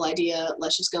scrap that whole idea.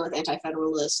 Let's just go with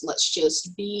anti-federalists. Let's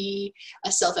just be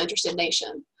a self-interested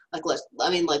nation. Like,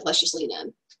 let's just lean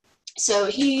in. So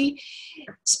he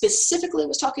specifically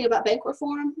was talking about bank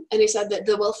reform, and he said that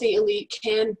the wealthy elite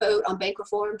can vote on bank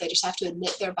reform, they just have to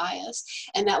admit their bias,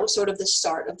 and that was sort of the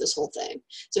start of this whole thing.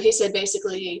 So he said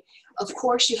basically, of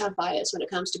course you have bias when it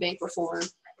comes to bank reform,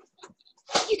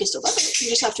 you can still vote, you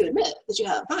just have to admit that you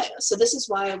have bias. So this is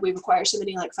why we require so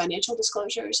many like financial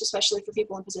disclosures, especially for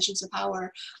people in positions of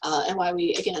power, and why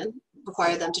we, again,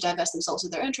 require them to divest themselves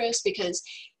of their interests, because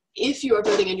if you are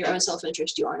voting in your own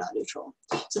self-interest, you are not neutral.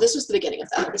 So this was the beginning of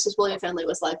that. This is William Finley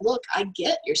was like, look, I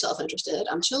get you're self-interested.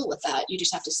 I'm chill with that. You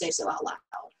just have to say so out loud.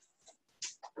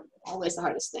 Always the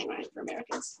hardest thing, right, for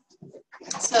Americans.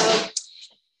 So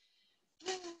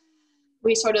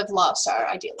we sort of lost our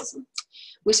idealism.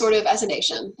 We sort of, as a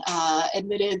nation,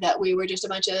 admitted that we were just a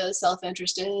bunch of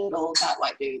self-interested old fat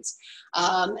white dudes.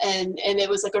 And it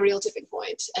was like a real tipping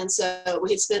point. And so we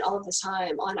had spent all of this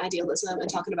time on idealism and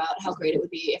talking about how great it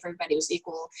would be if everybody was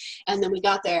equal. And then we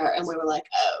got there and we were like,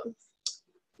 oh,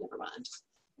 never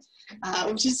mind.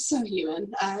 Which is so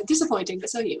human, disappointing,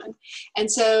 but so human.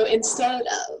 And so instead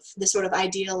of the sort of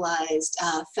idealized,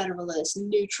 federalist,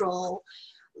 neutral,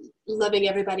 loving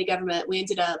everybody government, we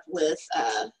ended up with,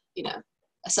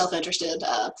 a self-interested,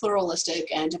 pluralistic,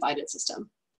 and divided system.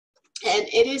 And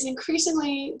it is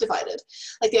increasingly divided.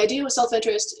 Like the idea with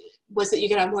self-interest was that you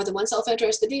could have more than one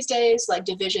self-interest, but these days, like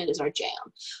division is our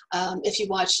jam. If you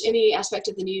watch any aspect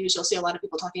of the news, you'll see a lot of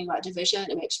people talking about division.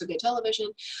 It makes for good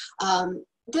television.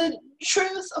 The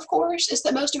truth, of course, is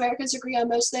that most Americans agree on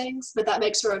most things, but that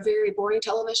makes for a very boring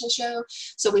television show.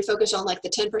 So we focus on like the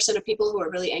 10% of people who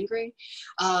are really angry.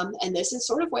 And this is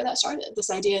sort of where that started, this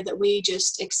idea that we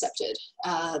just accepted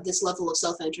this level of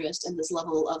self-interest and this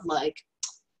level of like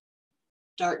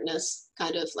darkness,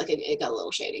 kind of like it got a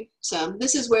little shady. So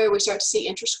this is where we start to see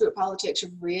interest group politics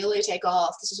really take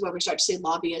off. This is where we start to see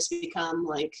lobbyists become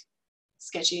like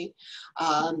sketchy.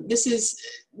 This is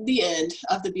the end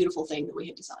of the beautiful thing that we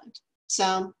had designed.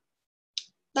 So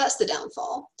that's the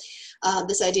downfall.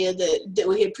 This idea that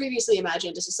we had previously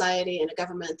imagined a society and a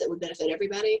government that would benefit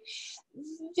everybody.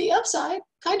 The upside,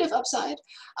 kind of upside,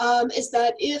 is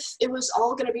that if it was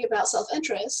all going to be about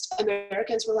self-interest,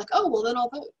 Americans were like, oh, well, then I'll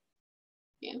vote.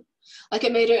 Yeah. Like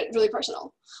it made it really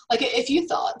personal. Like if you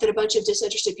thought that a bunch of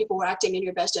disinterested people were acting in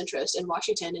your best interest in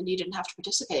Washington and you didn't have to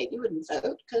participate, you wouldn't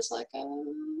vote because like,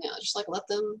 just like let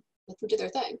them do their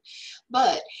thing.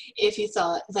 But if you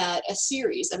thought that a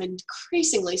series of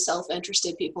increasingly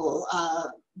self-interested people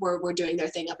were doing their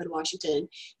thing up in Washington,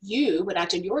 you would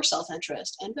act in your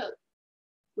self-interest and vote,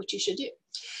 which you should do.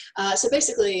 So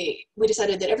basically, we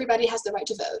decided that everybody has the right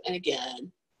to vote. And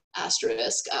again,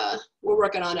 asterisk, we're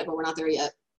working on it, but we're not there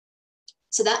yet.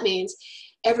 So that means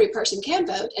every person can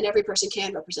vote and every person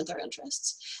can represent their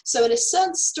interests. So in a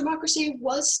sense, democracy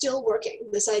was still working.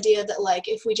 This idea that like,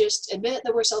 if we just admit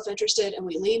that we're self-interested and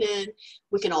we lean in,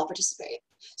 we can all participate.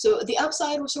 So the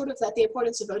upside was sort of that the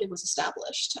importance of voting was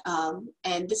established.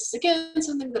 And this is again,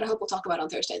 something that I hope we'll talk about on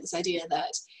Thursday, this idea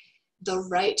that the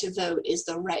right to vote is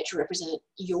the right to represent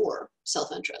your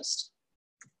self-interest.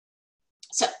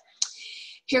 So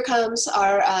here comes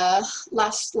our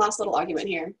last little argument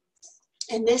here.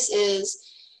 And this is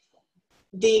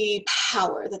the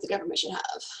power that the government should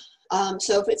have.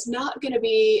 So if it's not going to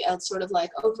be a sort of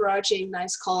like overarching,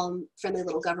 nice, calm, friendly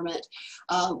little government,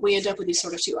 we end up with these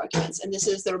sort of two arguments. And this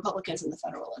is the Republicans and the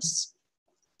Federalists.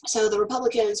 So the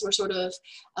Republicans were sort of,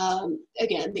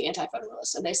 again, the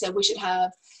anti-federalists. And they said we should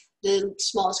have the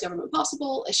smallest government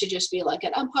possible. It should just be like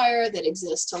an umpire that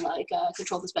exists to like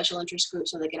control the special interest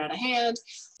groups when they get out of hand.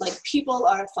 Like people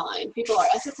are fine. People are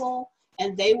ethical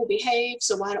and they will behave.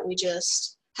 So why don't we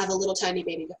just have a little tiny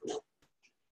baby government,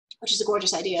 which is a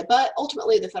gorgeous idea. But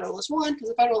ultimately the Federalists won because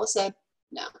the Federalists said,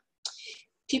 no,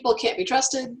 people can't be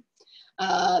trusted.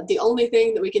 The only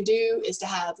thing that we can do is to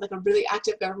have like a really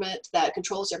active government that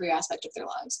controls every aspect of their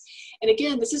lives. And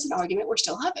again, this is an argument we're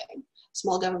still having.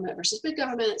 Small government versus big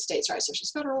government, states' rights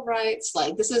versus federal rights.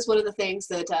 Like this is one of the things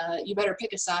that you better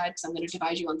pick a side because I'm going to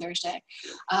divide you on Thursday.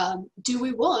 Do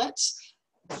we want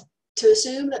to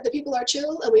assume that the people are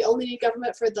chill and we only need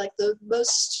government for like the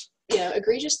most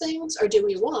egregious things, or do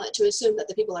we want to assume that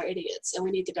the people are idiots and we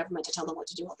need the government to tell them what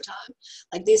to do all the time?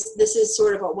 Like this is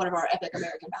sort of one of our epic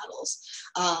American battles.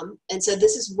 And so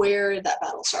this is where that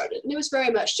battle started. And it was very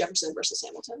much Jefferson versus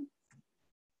Hamilton.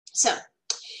 So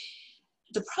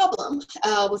the problem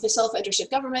with a self-interested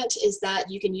government is that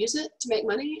you can use it to make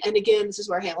money. And again, this is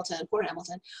where Hamilton, poor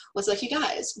Hamilton, was like, you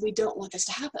guys, we don't want this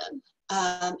to happen.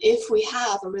 If we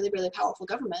have a really, really powerful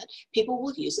government, people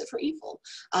will use it for evil.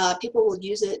 People will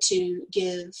use it to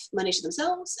give money to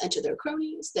themselves and to their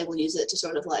cronies. They will use it to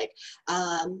sort of like,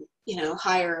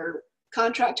 hire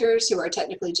contractors who are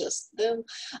technically just them.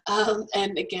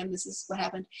 And again, this is what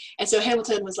happened. And so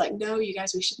Hamilton was like, no, you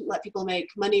guys, we shouldn't let people make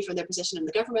money from their position in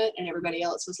the government. And everybody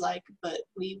else was like, but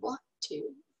we want to.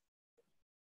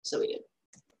 So we did.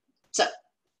 So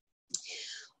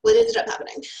what ended up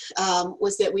happening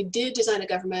was that we did design a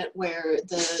government where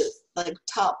the like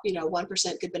top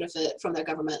 1% could benefit from their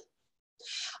government.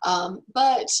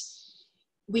 But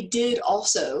we did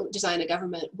also design a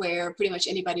government where pretty much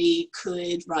anybody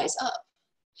could rise up.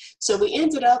 So we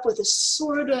ended up with a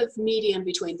sort of medium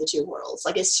between the two worlds.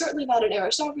 Like, it's certainly not an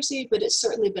aristocracy, but it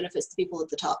certainly benefits the people at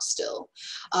the top still.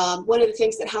 One of the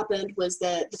things that happened was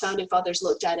that the founding fathers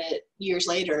looked at it years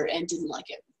later and didn't like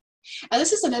it. And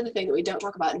this is another thing that we don't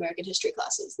talk about in American history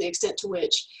classes, the extent to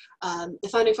which the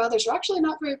founding fathers were actually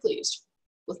not very pleased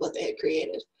with what they had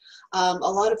created. A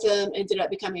lot of them ended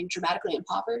up becoming dramatically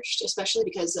impoverished, especially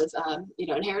because of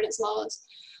inheritance laws.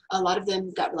 A lot of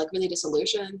them got like really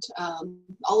disillusioned.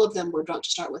 All of them were drunk to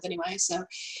start with anyway. So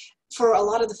for a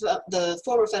lot of the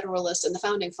former Federalists and the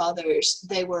founding fathers,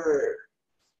 they were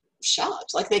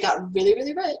shocked. Like, they got really,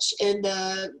 really rich in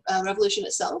the revolution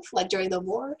itself, like during the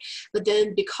war. But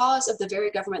then because of the very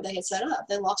government they had set up,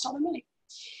 they lost all their money.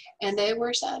 And they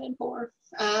were sad and poor.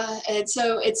 And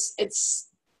so it's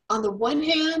on the one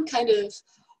hand kind of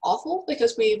awful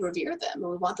because we revere them and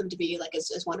we want them to be like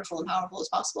as wonderful and powerful as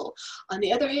possible. On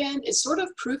the other hand, it's sort of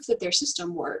proof that their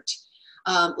system worked.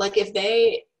 Like, if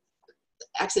they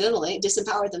accidentally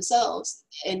disempowered themselves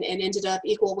and ended up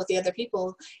equal with the other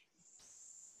people,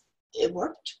 it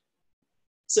worked.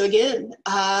 So again,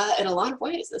 in a lot of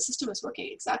ways, the system is working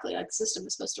exactly like the system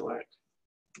is supposed to work.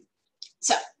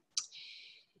 So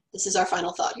this is our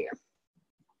final thought here.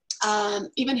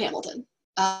 Even Hamilton,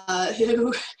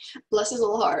 who, bless his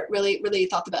little heart, really, really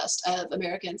thought the best of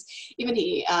Americans, even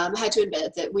he had to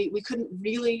admit that we couldn't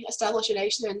really establish a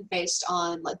nation based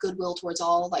on like goodwill towards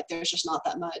all. Like, there's just not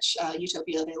that much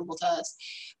utopia available to us.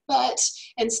 But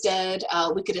instead,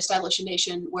 we could establish a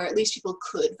nation where at least people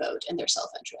could vote in their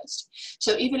self-interest.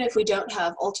 So even if we don't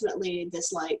have ultimately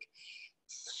this like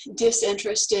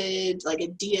disinterested, like a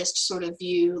deist sort of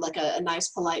view, like a nice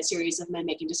polite series of men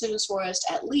making decisions for us,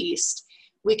 at least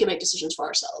we can make decisions for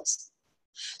ourselves.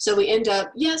 So we end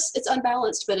up, yes, it's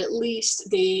unbalanced, but at least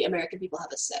the American people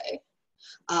have a say.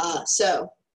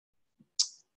 So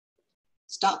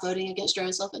stop voting against your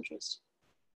own self-interest.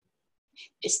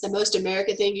 It's the most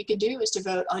American thing you can do, is to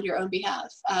vote on your own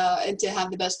behalf and to have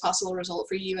the best possible result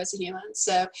for you as a human.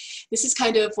 So this is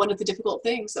kind of one of the difficult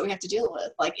things that we have to deal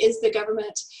with. Like, is the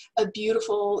government a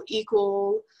beautiful,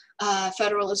 equal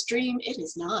federalist dream? It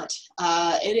is not.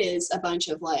 It is a bunch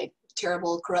of like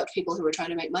terrible, corrupt people who are trying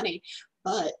to make money,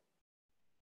 but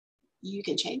you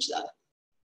can change that.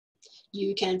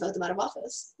 You can vote them out of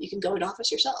office. You can go into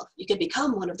office yourself. You can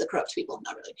become one of the corrupt people,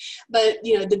 not really. But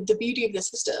the beauty of the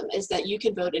system is that you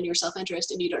can vote in your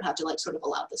self-interest and you don't have to like sort of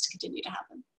allow this to continue to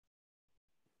happen.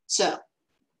 So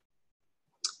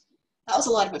that was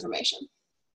a lot of information.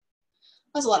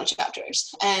 That was a lot of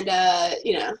chapters. And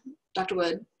Dr.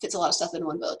 Wood fits a lot of stuff in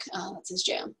one book. That's his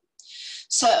jam.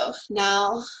 So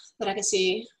now that I can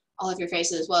see all of your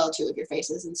faces, well, 2 of your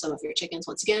faces and some of your chickens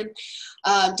once again,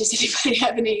 does anybody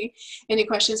have any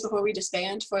questions before we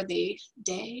disband for the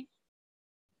day?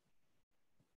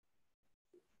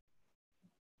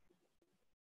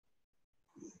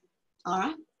 All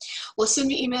right. Well, send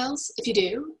me emails if you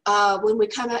do. When we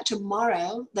come out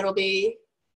tomorrow, there'll be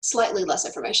slightly less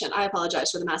information. I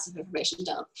apologize for the massive information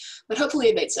dump, but hopefully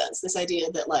it made sense. This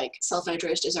idea that like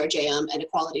self-interest is our jam and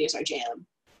equality is our jam.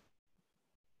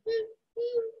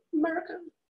 America.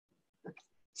 Okay.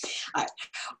 All right.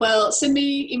 Well, send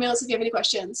me emails if you have any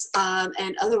questions.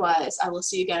 And otherwise, I will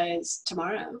see you guys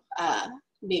tomorrow.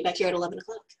 Meet back here at 11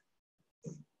 o'clock.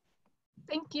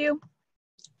 Thank you.